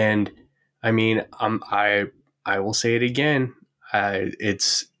 And I mean, I will say it again.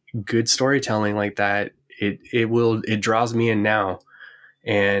 It's good storytelling like that. It draws me in now.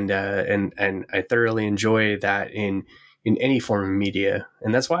 And I thoroughly enjoy that in any form of media.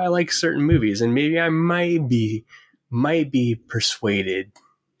 And that's why I like certain movies. And maybe I might be persuaded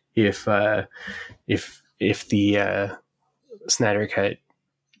if the Snyder Cut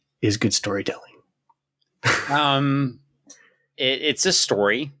is good storytelling. It's a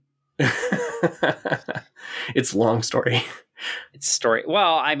story. It's a long story. It's story.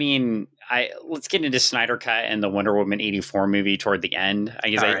 Well, I mean, let's get into Snyder Cut and the Wonder Woman 84 movie toward the end. I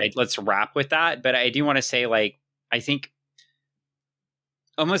guess let's wrap with that. But I do want to say, like, I think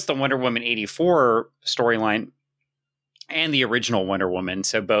almost the Wonder Woman 84 storyline and the original Wonder Woman.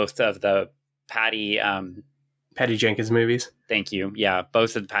 So both of the Patty Jenkins movies. Thank you. Yeah,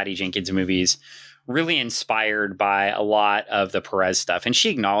 both of the Patty Jenkins movies really inspired by a lot of the Perez stuff, and she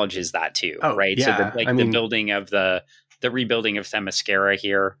acknowledges that too, right? Yeah. So the building of the rebuilding of Themyscira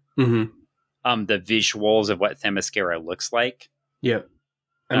here, the visuals of what Themyscira looks like. Yep.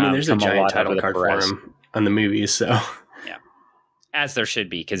 I mean, there's a giant title card for him on the movies, so yeah, as there should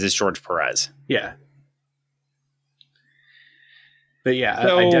be because it's George Perez. Yeah. But yeah,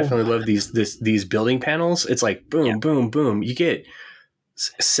 so, I definitely love these building panels. It's like boom, boom, boom. You get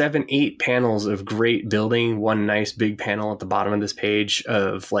 7-8 panels of great building. One nice big panel at the bottom of this page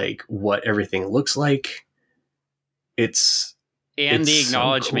of like what everything looks like. It's the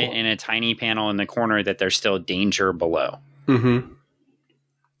acknowledgement so cool. In a tiny panel in the corner that there's still danger below.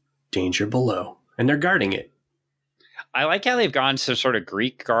 Danger below, and they're guarding it. I like how they've gone to sort of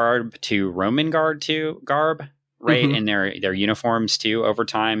Greek garb to Roman garb. Right. In their uniforms too over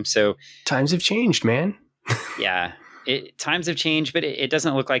time. So times have changed, man. Yeah, times have changed, but it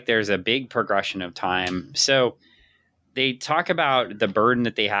doesn't look like there's a big progression of time. So they talk about the burden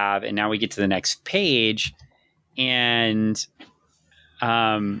that they have. And now we get to the next page and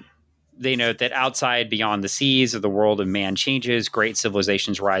they note that outside beyond the seas of the world of man changes, great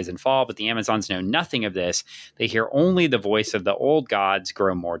civilizations rise and fall, but the Amazons know nothing of this. They hear only the voice of the old gods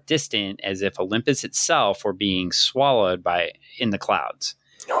grow more distant, as if Olympus itself were being swallowed in the clouds.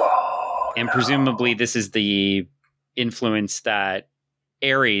 And presumably this is the influence that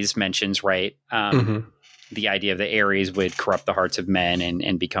Ares mentions, right? The idea that Ares would corrupt the hearts of men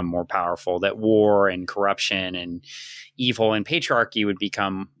and become more powerful, that war and corruption and evil and patriarchy would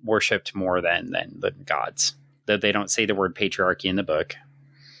become worshipped more than the gods. That they don't say the word patriarchy in the book.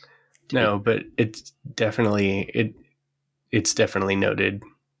 No, but it's definitely noted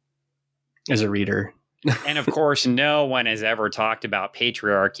as a reader. And of course, no one has ever talked about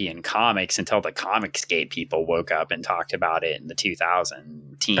patriarchy in comics until the Comicsgate people woke up and talked about it in the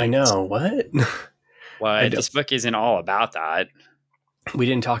 2010s. I know. What? What? This book isn't all about that. We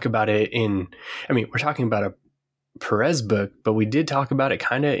didn't talk about it we're talking about a Perez book, but we did talk about it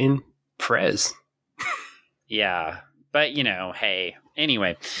kind of in Perez. Yeah. But, hey.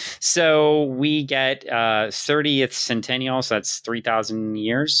 Anyway, so we get 30th centennial, so that's 3,000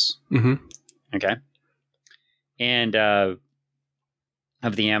 years. Mm-hmm. Okay. And of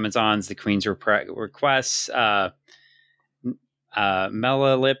the Amazons, the Queen's requests,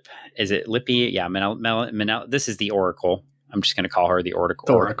 Melalip, is it Lippy? Yeah, this is the Oracle. I'm just going to call her the Oracle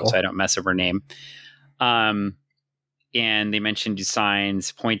so I don't mess up her name. And they mentioned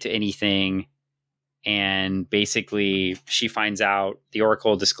signs, point to anything. And basically, she finds out, the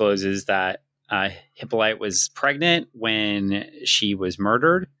Oracle discloses that Hippolyte was pregnant when she was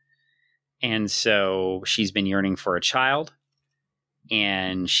murdered. And so she's been yearning for a child.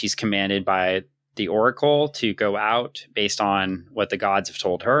 And she's commanded by the Oracle to go out, based on what the gods have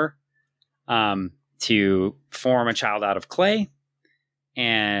told her, to form a child out of clay.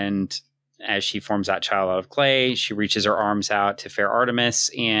 And as she forms that child out of clay, she reaches her arms out to fair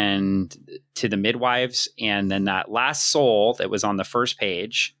Artemis and to the midwives. And then that last soul that was on the first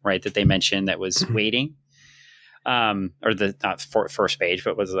page, right, that they mentioned that was waiting, or the not first page,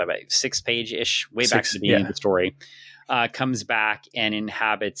 but was about 6th page-ish, way back to the beginning of the story, comes back and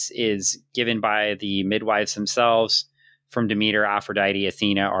is given by the midwives themselves from Demeter, Aphrodite,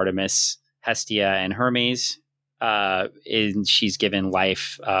 Athena, Artemis, Hestia, and Hermes. And she's given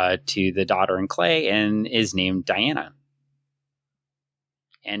life to the daughter in clay and is named Diana.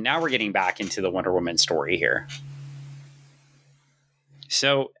 And now we're getting back into the Wonder Woman story here.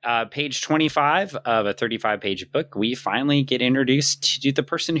 So page 25 of a 35-page book, we finally get introduced to the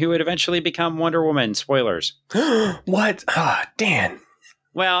person who would eventually become Wonder Woman. Spoilers. What? Dan.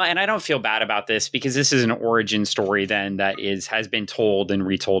 Well, and I don't feel bad about this because this is an origin story then that has been told and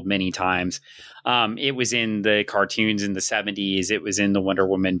retold many times. It was in the cartoons in the 70s. It was in the Wonder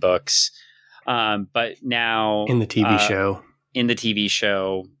Woman books. But now... in the TV show. In the TV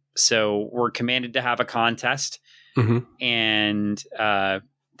show. So we're commanded to have a contest. Mm-hmm. And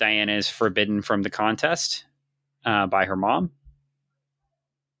Diana is forbidden from the contest by her mom.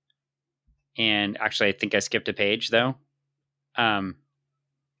 And actually, I think I skipped a page, though.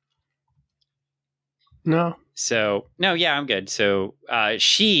 No. So, no, yeah, I'm good. So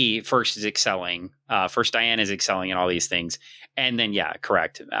she first is excelling. First, Diana is excelling in all these things. And then, yeah,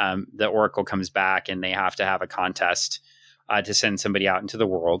 correct. The Oracle comes back and they have to have a contest to send somebody out into the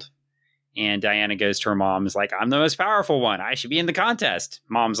world. And Diana goes to her mom, is like, I'm the most powerful one. I should be in the contest.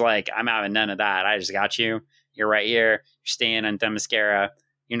 Mom's like, I'm having none of that. I just got you. You're right here. You're staying on Themyscira.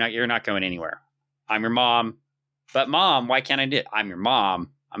 You're not going anywhere. I'm your mom. But mom, why can't I do it? I'm your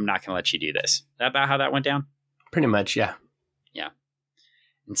mom. I'm not going to let you do this. Is that about how that went down? Pretty much, yeah. Yeah.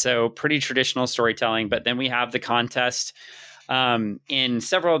 And so pretty traditional storytelling. But then we have the contest. In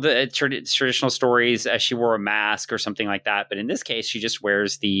several of the traditional stories, she wore a mask or something like that. But in this case, she just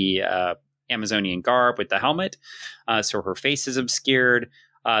wears the Amazonian garb with the helmet. So her face is obscured.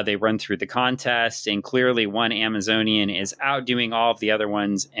 They run through the contest, and clearly one Amazonian is outdoing all of the other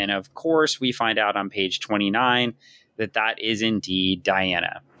ones. And of course, we find out on page 29 that is indeed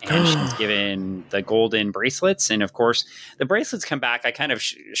Diana. And she's given the golden bracelets. And of course, the bracelets come back. I kind of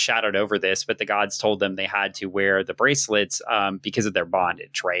shadowed over this, but the gods told them they had to wear the bracelets because of their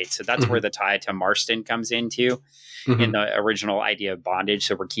bondage, right? So that's where the tie to Marston comes into in the original idea of bondage.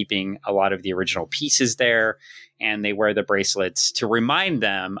 So we're keeping a lot of the original pieces there. And they wear the bracelets to remind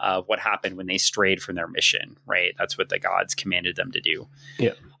them of what happened when they strayed from their mission, right? That's what the gods commanded them to do.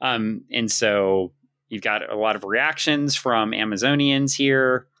 Yeah. And so you've got a lot of reactions from Amazonians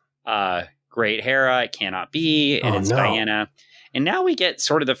here. Great Hera, it cannot be. And it's Diana. And now we get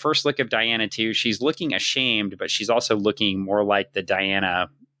sort of the first look of Diana too. She's looking ashamed, but she's also looking more like the Diana,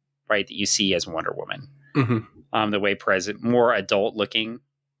 right, that you see as Wonder Woman. The way present, more adult looking,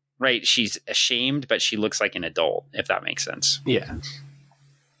 right? She's ashamed, but she looks like an adult, if that makes sense. Yeah.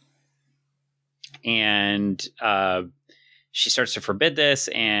 And she starts to forbid this,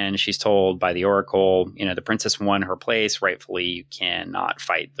 and she's told by the Oracle, the princess won her place. Rightfully, you cannot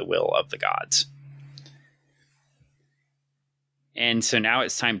fight the will of the gods. And so now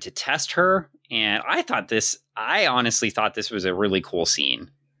it's time to test her. And I honestly thought this was a really cool scene.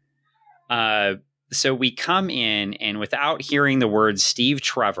 So we come in, and without hearing the words Steve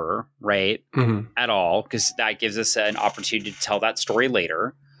Trevor, right, at all, because that gives us an opportunity to tell that story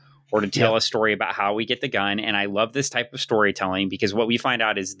later, or to tell a story about how we get the gun. And I love this type of storytelling because what we find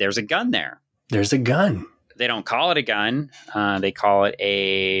out is there's a gun there. There's a gun. They don't call it a gun. They call it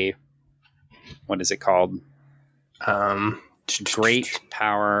a, what is it called? Great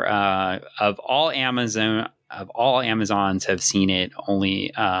power. Of all Amazons have seen it,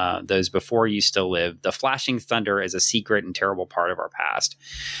 only those before you still live. The flashing thunder is a secret and terrible part of our past.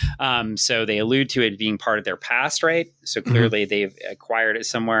 So they allude to it being part of their past, right? So clearly they've acquired it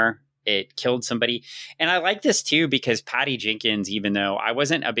somewhere. It killed somebody. And I like this too, because Patty Jenkins, even though I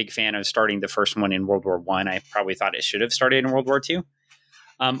wasn't a big fan of starting the first one in World War I probably thought it should have started in World War II.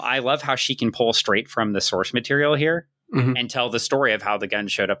 I love how she can pull straight from the source material here and tell the story of how the gun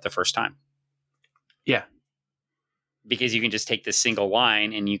showed up the first time. Yeah. Because you can just take this single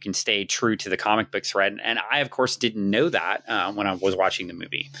line and you can stay true to the comic book thread. And I, of course, didn't know that when I was watching the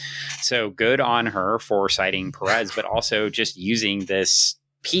movie. So good on her for citing Perez, but also just using this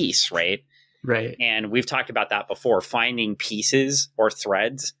piece, right? Right. And we've talked about that before, finding pieces or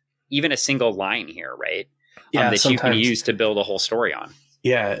threads, even a single line here, right? Yeah, that you can use to build a whole story on.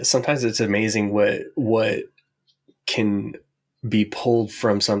 Yeah, sometimes it's amazing what can be pulled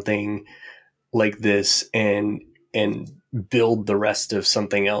from something like this and build the rest of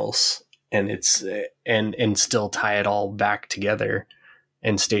something else, and it's and still tie it all back together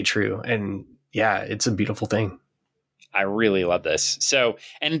and stay true. And yeah, it's a beautiful thing. I really love this. So,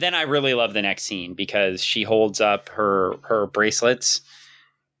 and then I really love the next scene because she holds up her bracelets,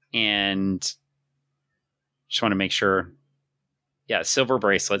 and just want to make sure. Yeah, silver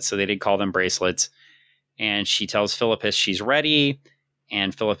bracelets. So they did call them bracelets. And she tells Philippus she's ready,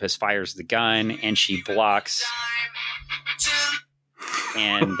 and Philippus fires the gun, and she blocks.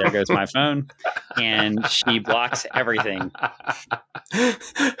 And there goes my phone. And she blocks everything.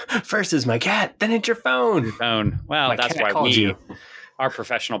 First is my cat, then it's your phone. Well, my that's why we are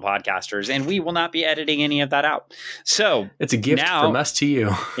professional podcasters, and we will not be editing any of that out. So it's a gift from us to you.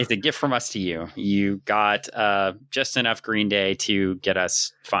 It's a gift from us to you. You got just enough Green Day to get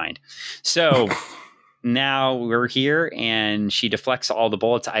us fined. So now we're here, and she deflects all the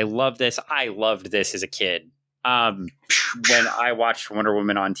bullets. I love this. I loved this as a kid. When I watched Wonder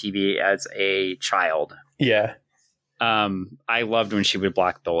Woman on TV as a child. Yeah. I loved when she would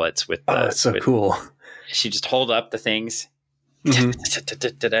block bullets with the, that's so cool. She just hold up the things. Yeah.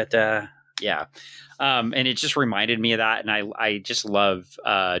 And it just reminded me of that. And I just love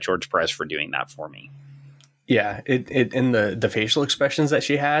George Perez for doing that for me. Yeah. It and the facial expressions that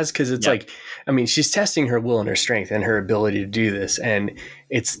she has, because it's like, I mean, she's testing her will and her strength and her ability to do this. And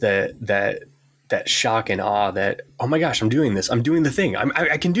it's that shock and awe that, oh my gosh, I'm doing this. I'm doing the thing.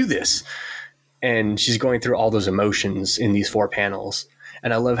 I can do this. And she's going through all those emotions in these 4 panels.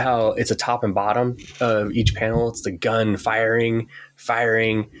 And I love how it's a top and bottom of each panel. It's the gun firing,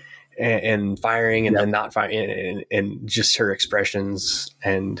 and firing, and then not firing, and just her expressions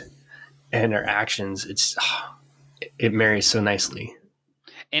and her actions. It marries so nicely.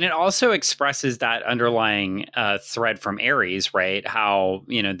 And it also expresses that underlying thread from Ares, right? How,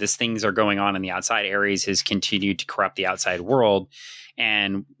 these things are going on in the outside. Ares has continued to corrupt the outside world,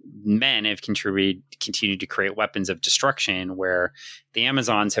 and men have continued to create weapons of destruction, where the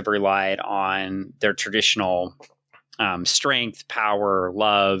Amazons have relied on their traditional strength, power,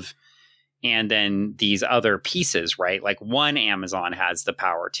 love, and then these other pieces, right? Like one Amazon has the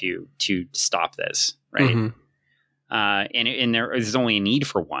power to stop this, right? Mm-hmm. And there is only a need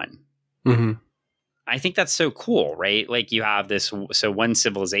for one. Mm-hmm. I think that's so cool, right? Like you have this, so one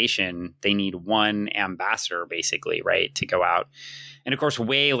civilization, they need one ambassador basically, right? To go out. And of course,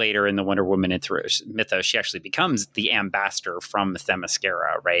 way later in the Wonder Woman mythos, she actually becomes the ambassador from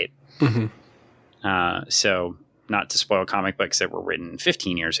Themyscira, right? Mm-hmm. So not to spoil comic books that were written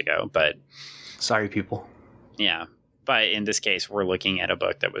 15 years ago, but... Sorry, people. Yeah. But in this case, we're looking at a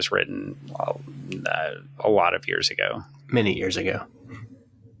book that was written a lot of years ago. Many years ago.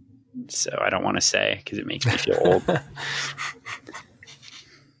 So I don't want to say because it makes me feel old.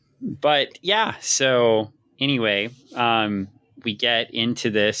 But yeah, so anyway, we get into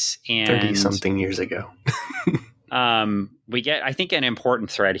this, and 30-something years ago. We get, I think, an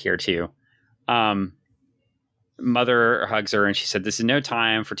important thread here too. Mother hugs her and she said, "This is no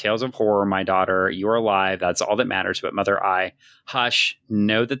time for tales of horror, my daughter. You're alive. That's all that matters. But mother, hush,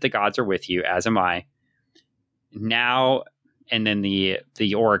 know that the gods are with you, as am I. Now," and then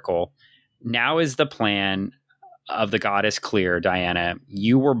the oracle, "now is the plan of the goddess clear, Diana.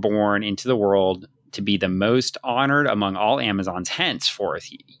 You were born into the world to be the most honored among all Amazons. Henceforth,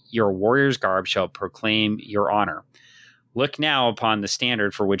 your warrior's garb shall proclaim your honor. Look now upon the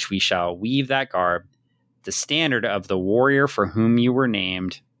standard for which we shall weave that garb, the standard of the warrior for whom you were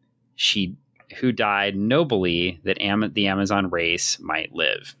named. who died nobly that the Amazon race might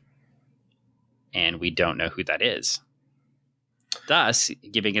live. And we don't know who that is. Thus,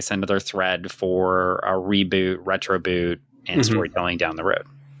 giving us another thread for a reboot, retro boot, and storytelling down the road.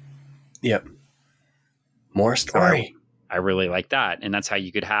 Yep. More story. I really like that. And that's how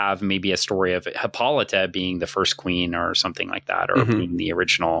you could have maybe a story of Hippolyta being the first queen or something like that, or being the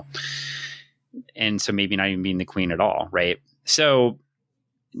original. And so maybe not even being the queen at all, right? So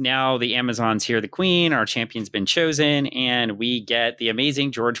now the Amazon's here, the queen, our champion's been chosen, and we get the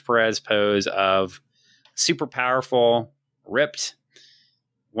amazing George Perez pose of super powerful, ripped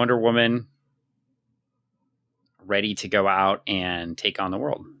Wonder Woman ready to go out and take on the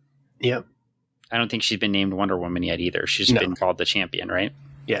world. Yep. I don't think she's been named Wonder Woman yet either. She's been called the champion, right?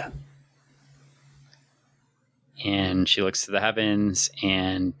 Yeah. And she looks to the heavens,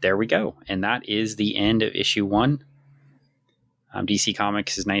 and there we go. And that is the end of issue 1. DC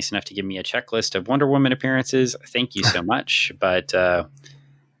Comics is nice enough to give me a checklist of Wonder Woman appearances. Thank you so much. But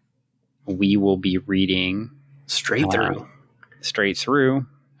we will be reading straight through.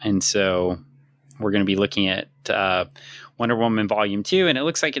 And so we're going to be looking at Wonder Woman Volume 2. And it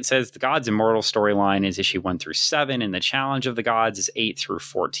looks like it says the Gods Immortal storyline is issue 1 through 7. And the Challenge of the Gods is 8 through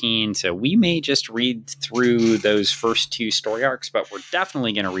 14. So we may just read through those first 2 story arcs, but we're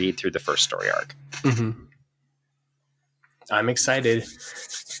definitely going to read through the first story arc. I'm excited.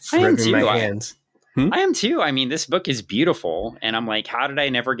 I am too. My hands. I am too. I mean, this book is beautiful. And I'm like, how did I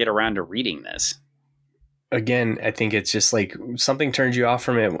never get around to reading this? Again, I think it's just like something turned you off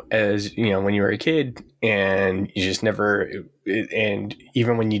from it as, when you were a kid, and you just never, and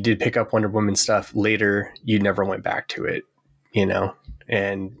even when you did pick up Wonder Woman stuff later, you never went back to it,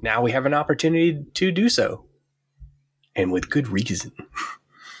 and now we have an opportunity to do so, and with good reason.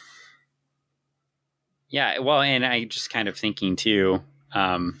 Yeah. Well, and I just kind of thinking too,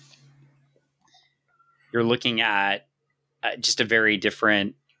 you're looking at just a very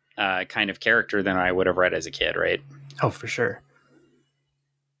different kind of character than I would have read as a kid, right? Oh, for sure.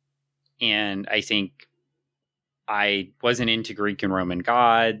 And I think I wasn't into Greek and Roman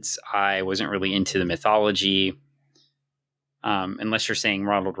gods. I wasn't really into the mythology. Unless you're saying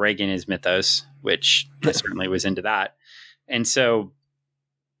Ronald Reagan is mythos, which I certainly was into that. And so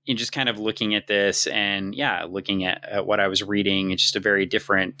you're just kind of looking at this and looking at what I was reading. It's just a very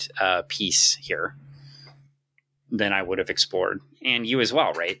different piece here than I would have explored. And you as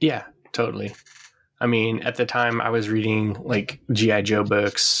well, right? Yeah, totally. I mean, at the time I was reading like G.I. Joe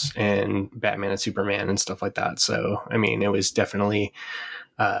books and Batman and Superman and stuff like that. So, I mean, it was definitely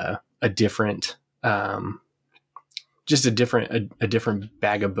a different, just a different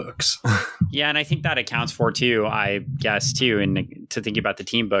bag of books. Yeah. And I think that accounts for too, I guess too. And to think about the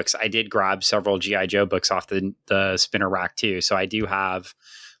team books, I did grab several G.I. Joe books off the spinner rack too. So I do have,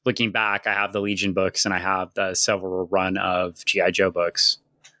 looking back, I have the Legion books and I have the several run of G.I. Joe books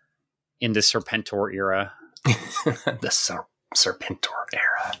in the Serpentor era. The Serpentor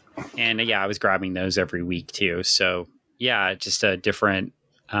era. And I was grabbing those every week too. So just a different,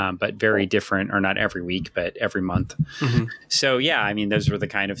 but very different, or not every week, but every month. So I mean, those were the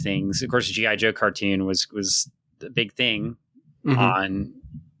kind of things. Of course, G.I. Joe cartoon was the big thing on,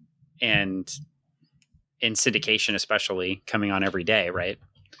 and in syndication, especially coming on every day. Right.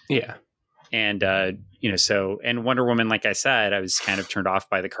 Yeah. And, and Wonder Woman, like I said, I was kind of turned off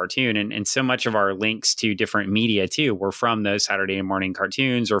by the cartoon, and so much of our links to different media too were from those Saturday morning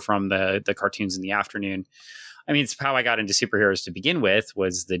cartoons or from the cartoons in the afternoon. I mean, it's how I got into superheroes to begin with,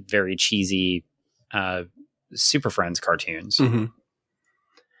 was the very cheesy Super Friends cartoons. And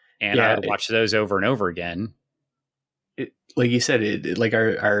I would watch those over and over again. Like you said, like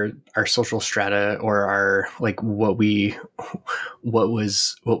our social strata, or our like what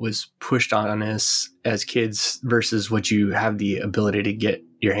was pushed on us as kids versus what you have the ability to get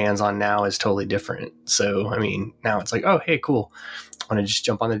your hands on now is totally different. So, I mean, now it's like, oh, hey, cool. I want to just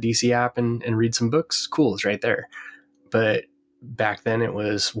jump on the DC app and read some books. Cool. It's right there. But back then it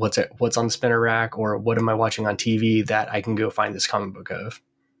was what's on the spinner rack, or what am I watching on TV that I can go find this comic book of.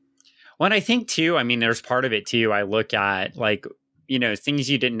 Well, and I think too, I mean, there's part of it too. I look at like, things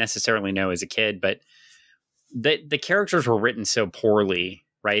you didn't necessarily know as a kid, but the characters were written so poorly,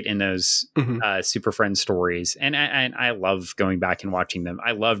 right, in those Super Friends stories. And I love going back and watching them.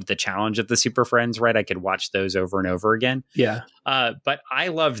 I loved the challenge of the Super Friends, right? I could watch those over and over again. Yeah. But I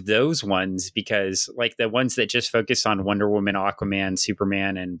loved those ones because, like, the ones that just focus on Wonder Woman, Aquaman,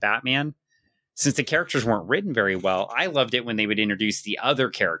 Superman, and Batman, since the characters weren't written very well, I loved it when they would introduce the other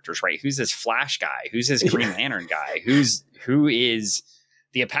characters, right? Who's this Flash guy? Who's this Green Lantern guy? Who is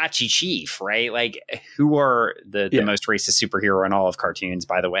the Apache Chief, right? Like, who are the most racist superhero in all of cartoons,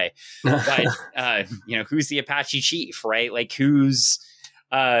 by the way? But, who's the Apache Chief, right? Like, who's,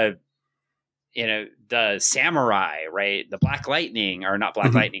 the samurai, right? The Black Lightning, or not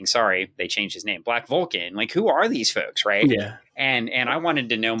Black Lightning, sorry, they changed his name, Black Vulcan. Like, who are these folks, right? Yeah. And I wanted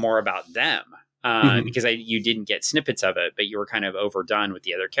to know more about them. Because you didn't get snippets of it, but you were kind of overdone with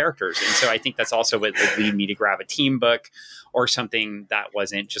the other characters. And so I think that's also what would lead me to grab a team book or something that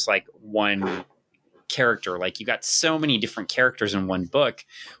wasn't just like one character. Like, you got so many different characters in one book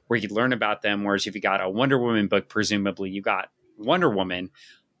where you could learn about them. Whereas if you got a Wonder Woman book, presumably you got Wonder Woman.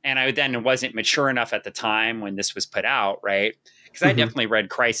 And I then wasn't mature enough at the time when this was put out, right? Because I definitely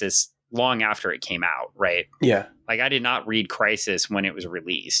read Crisis long after it came out, right? Yeah. Like, I did not read Crisis when it was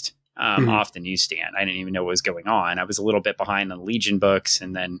released. Off the newsstand. I didn't even know what was going on. I was a little bit behind on Legion books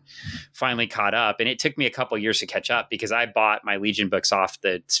and then finally caught up. And it took me a couple years to catch up because I bought my Legion books off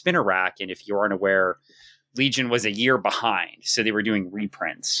the spinner rack. And if you aren't aware, Legion was a year behind. So they were doing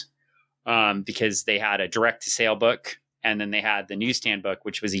reprints because they had a direct to sale book and then they had the newsstand book,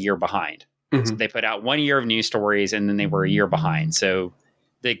 which was a year behind. So they put out 1 year of news stories and then they were a year behind. So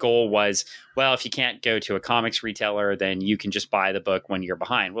the goal was, well, if you can't go to a comics retailer, then you can just buy the book 1 year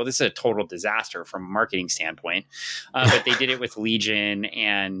behind. Well, this is a total disaster from a marketing standpoint. But they did it with Legion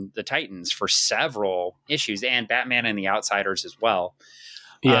and the Titans for several issues, and Batman and the Outsiders as well.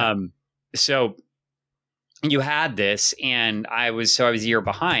 Yeah. So you had this, and I was a year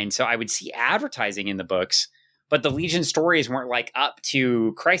behind. So I would see advertising in the books, but the Legion stories weren't like up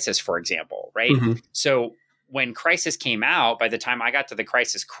to Crisis, for example, right? So when Crisis came out, by the time I got to the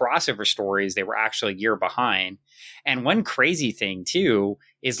Crisis crossover stories, they were actually a year behind. And one crazy thing, too,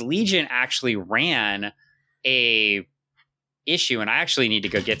 is Legion actually ran a issue, and I actually need to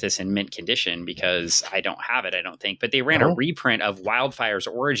go get this in mint condition because I don't have it, I don't think. But they ran a reprint of Wildfire's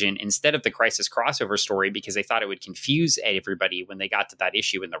origin instead of the Crisis crossover story because they thought it would confuse everybody when they got to that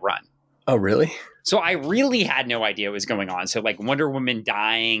issue in the run. Oh, really? So I really had no idea what was going on. So like Wonder Woman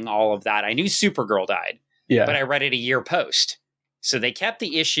dying, all of that. I knew Supergirl died. Yeah. But I read it a year post. So they kept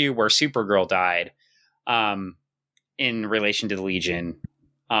the issue where Supergirl died in relation to the Legion,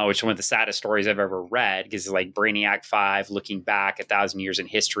 which is one of the saddest stories I've ever read because it's like Brainiac 5 looking back 1,000 years in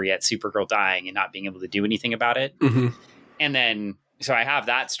history at Supergirl dying and not being able to do anything about it. And then, so I have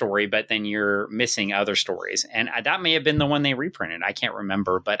that story, but then you're missing other stories. And that may have been the one they reprinted. I can't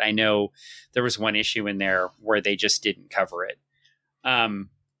remember, but I know there was one issue in there where they just didn't cover it. And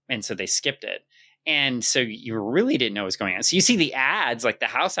so they skipped it. And so you really didn't know what was going on. So you see the ads, like the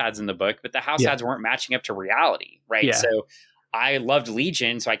house ads in the book, but the house ads weren't matching up to reality, right? Yeah. So I loved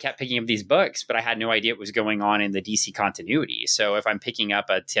Legion, so I kept picking up these books, but I had no idea what was going on in the DC continuity. So if I'm picking up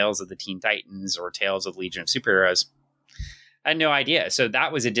a Tales of the Teen Titans or Tales of Legion of Superheroes, I had no idea. So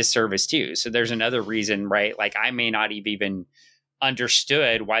that was a disservice too. So there's another reason, right? Like I may not have even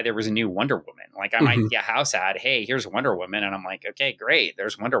understood why there was a new Wonder Woman. Like I might get a house ad, hey, here's Wonder Woman. And I'm like, okay, great.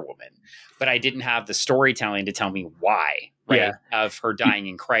 There's Wonder Woman. But I didn't have the storytelling to tell me why, right? Of her dying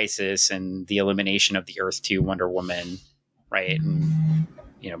in Crisis and the elimination of the Earth 2 Wonder Woman, right? And,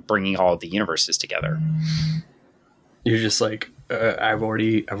 bringing all of the universes together. You're just like, I've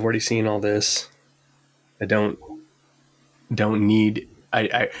already seen all this. I don't need,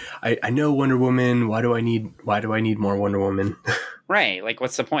 I know Wonder Woman. Why do I need more Wonder Woman? Right. Like,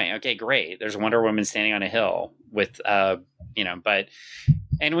 what's the point? Okay, great. There's Wonder Woman standing on a hill with, and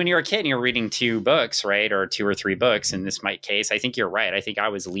when you're a kid and you're reading 2 books, right? Or 2 or 3 books in this case, I think you're right. I think I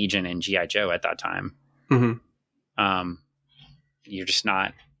was Legion and G.I. Joe at that time. You're just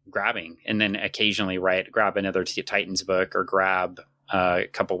not grabbing. And then occasionally, right, grab another Titans book or grab a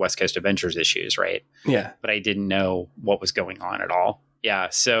couple West Coast Adventures issues, right? Yeah. But I didn't know what was going on at all. Yeah.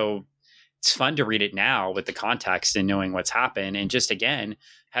 So it's fun to read it now with the context and knowing what's happened. And just, again,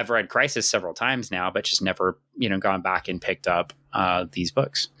 have read Crisis several times now, but just never, gone back and picked up these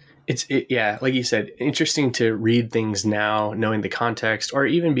books. Yeah, like you said, interesting to read things now, knowing the context, or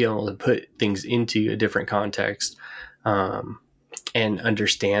even be able to put things into a different context and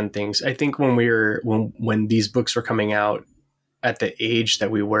understand things. I think when these books were coming out at the age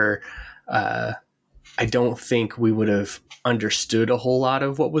that we were, I don't think we would have understood a whole lot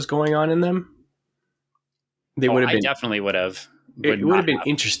of what was going on in them. They would have been. I definitely would have. It would have been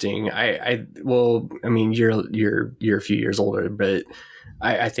interesting. I mean, you're a few years older, but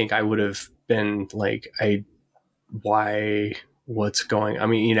I think I would have been like, what's going? I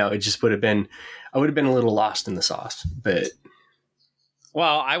mean, it just would have been. I would have been a little lost in the sauce, but.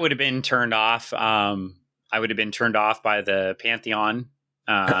 Well, I would have been turned off. I would have been turned off by the Pantheon.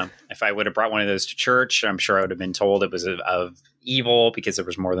 If I would have brought one of those to church, I'm sure I would have been told it was of evil because there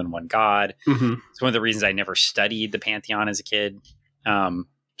was more than one god. Mm-hmm. It's one of the reasons I never studied the Pantheon as a kid.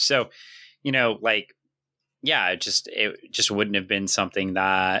 So, like, yeah, it just wouldn't have been something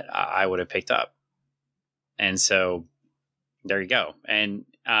that I would have picked up. And so there you go. And,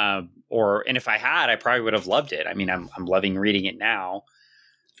 and if I had, I probably would have loved it. I mean, I'm loving reading it now.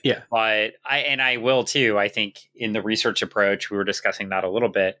 Yeah. But I will too. I think in the research approach, we were discussing that a little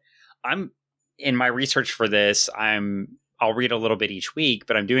bit. In my research for this, I'll read a little bit each week,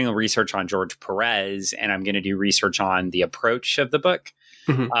 but I'm doing a research on George Perez, and I'm going to do research on the approach of the book.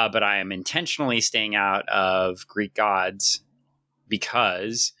 Mm-hmm. But I am intentionally staying out of Greek gods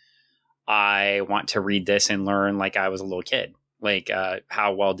because I want to read this and learn like I was a little kid. Like,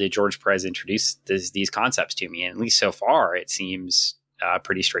 how well did George Perez introduce these concepts to me? And at least so far, it seems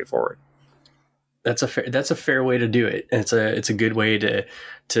pretty straightforward. That's a fair way to do it. It's a good way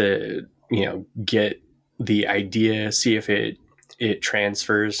to get the idea, see if it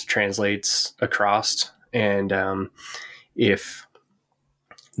translates across, and if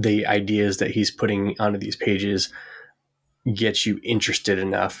the ideas that he's putting onto these pages gets you interested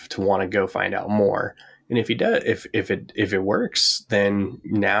enough to want to go find out more. And if he does, if it works, then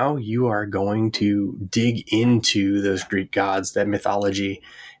now you are going to dig into those Greek gods, that mythology,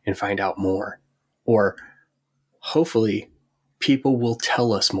 and find out more. Or hopefully people will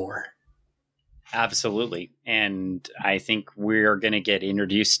tell us more. Absolutely. And I think we're going to get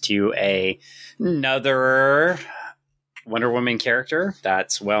introduced to another Wonder Woman character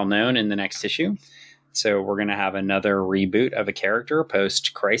that's well known in the next issue. So we're going to have another reboot of a character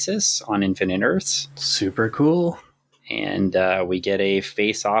post-Crisis on Infinite Earths. Super cool. And we get a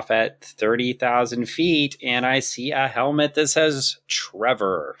face-off at 30,000 feet, and I see a helmet that says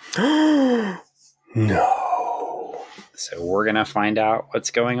Trevor. No. So we're going to find out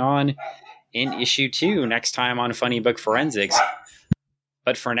what's going on in issue 2 next time on Funny Book Forensics.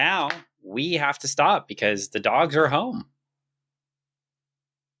 But for now, we have to stop because the dogs are home.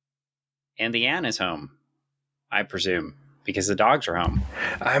 And the Anne is home, I presume, because the dogs are home.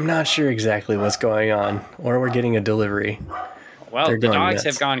 I'm not sure exactly what's going on, or we're getting a delivery. Well, the dogs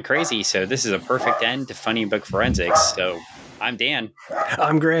have gone crazy, so this is a perfect end to Funny Book Forensics. So I'm Dan.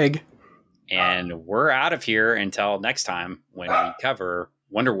 I'm Greg. And we're out of here until next time when we cover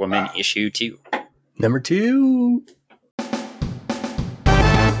Wonder Woman issue 2. Number 2.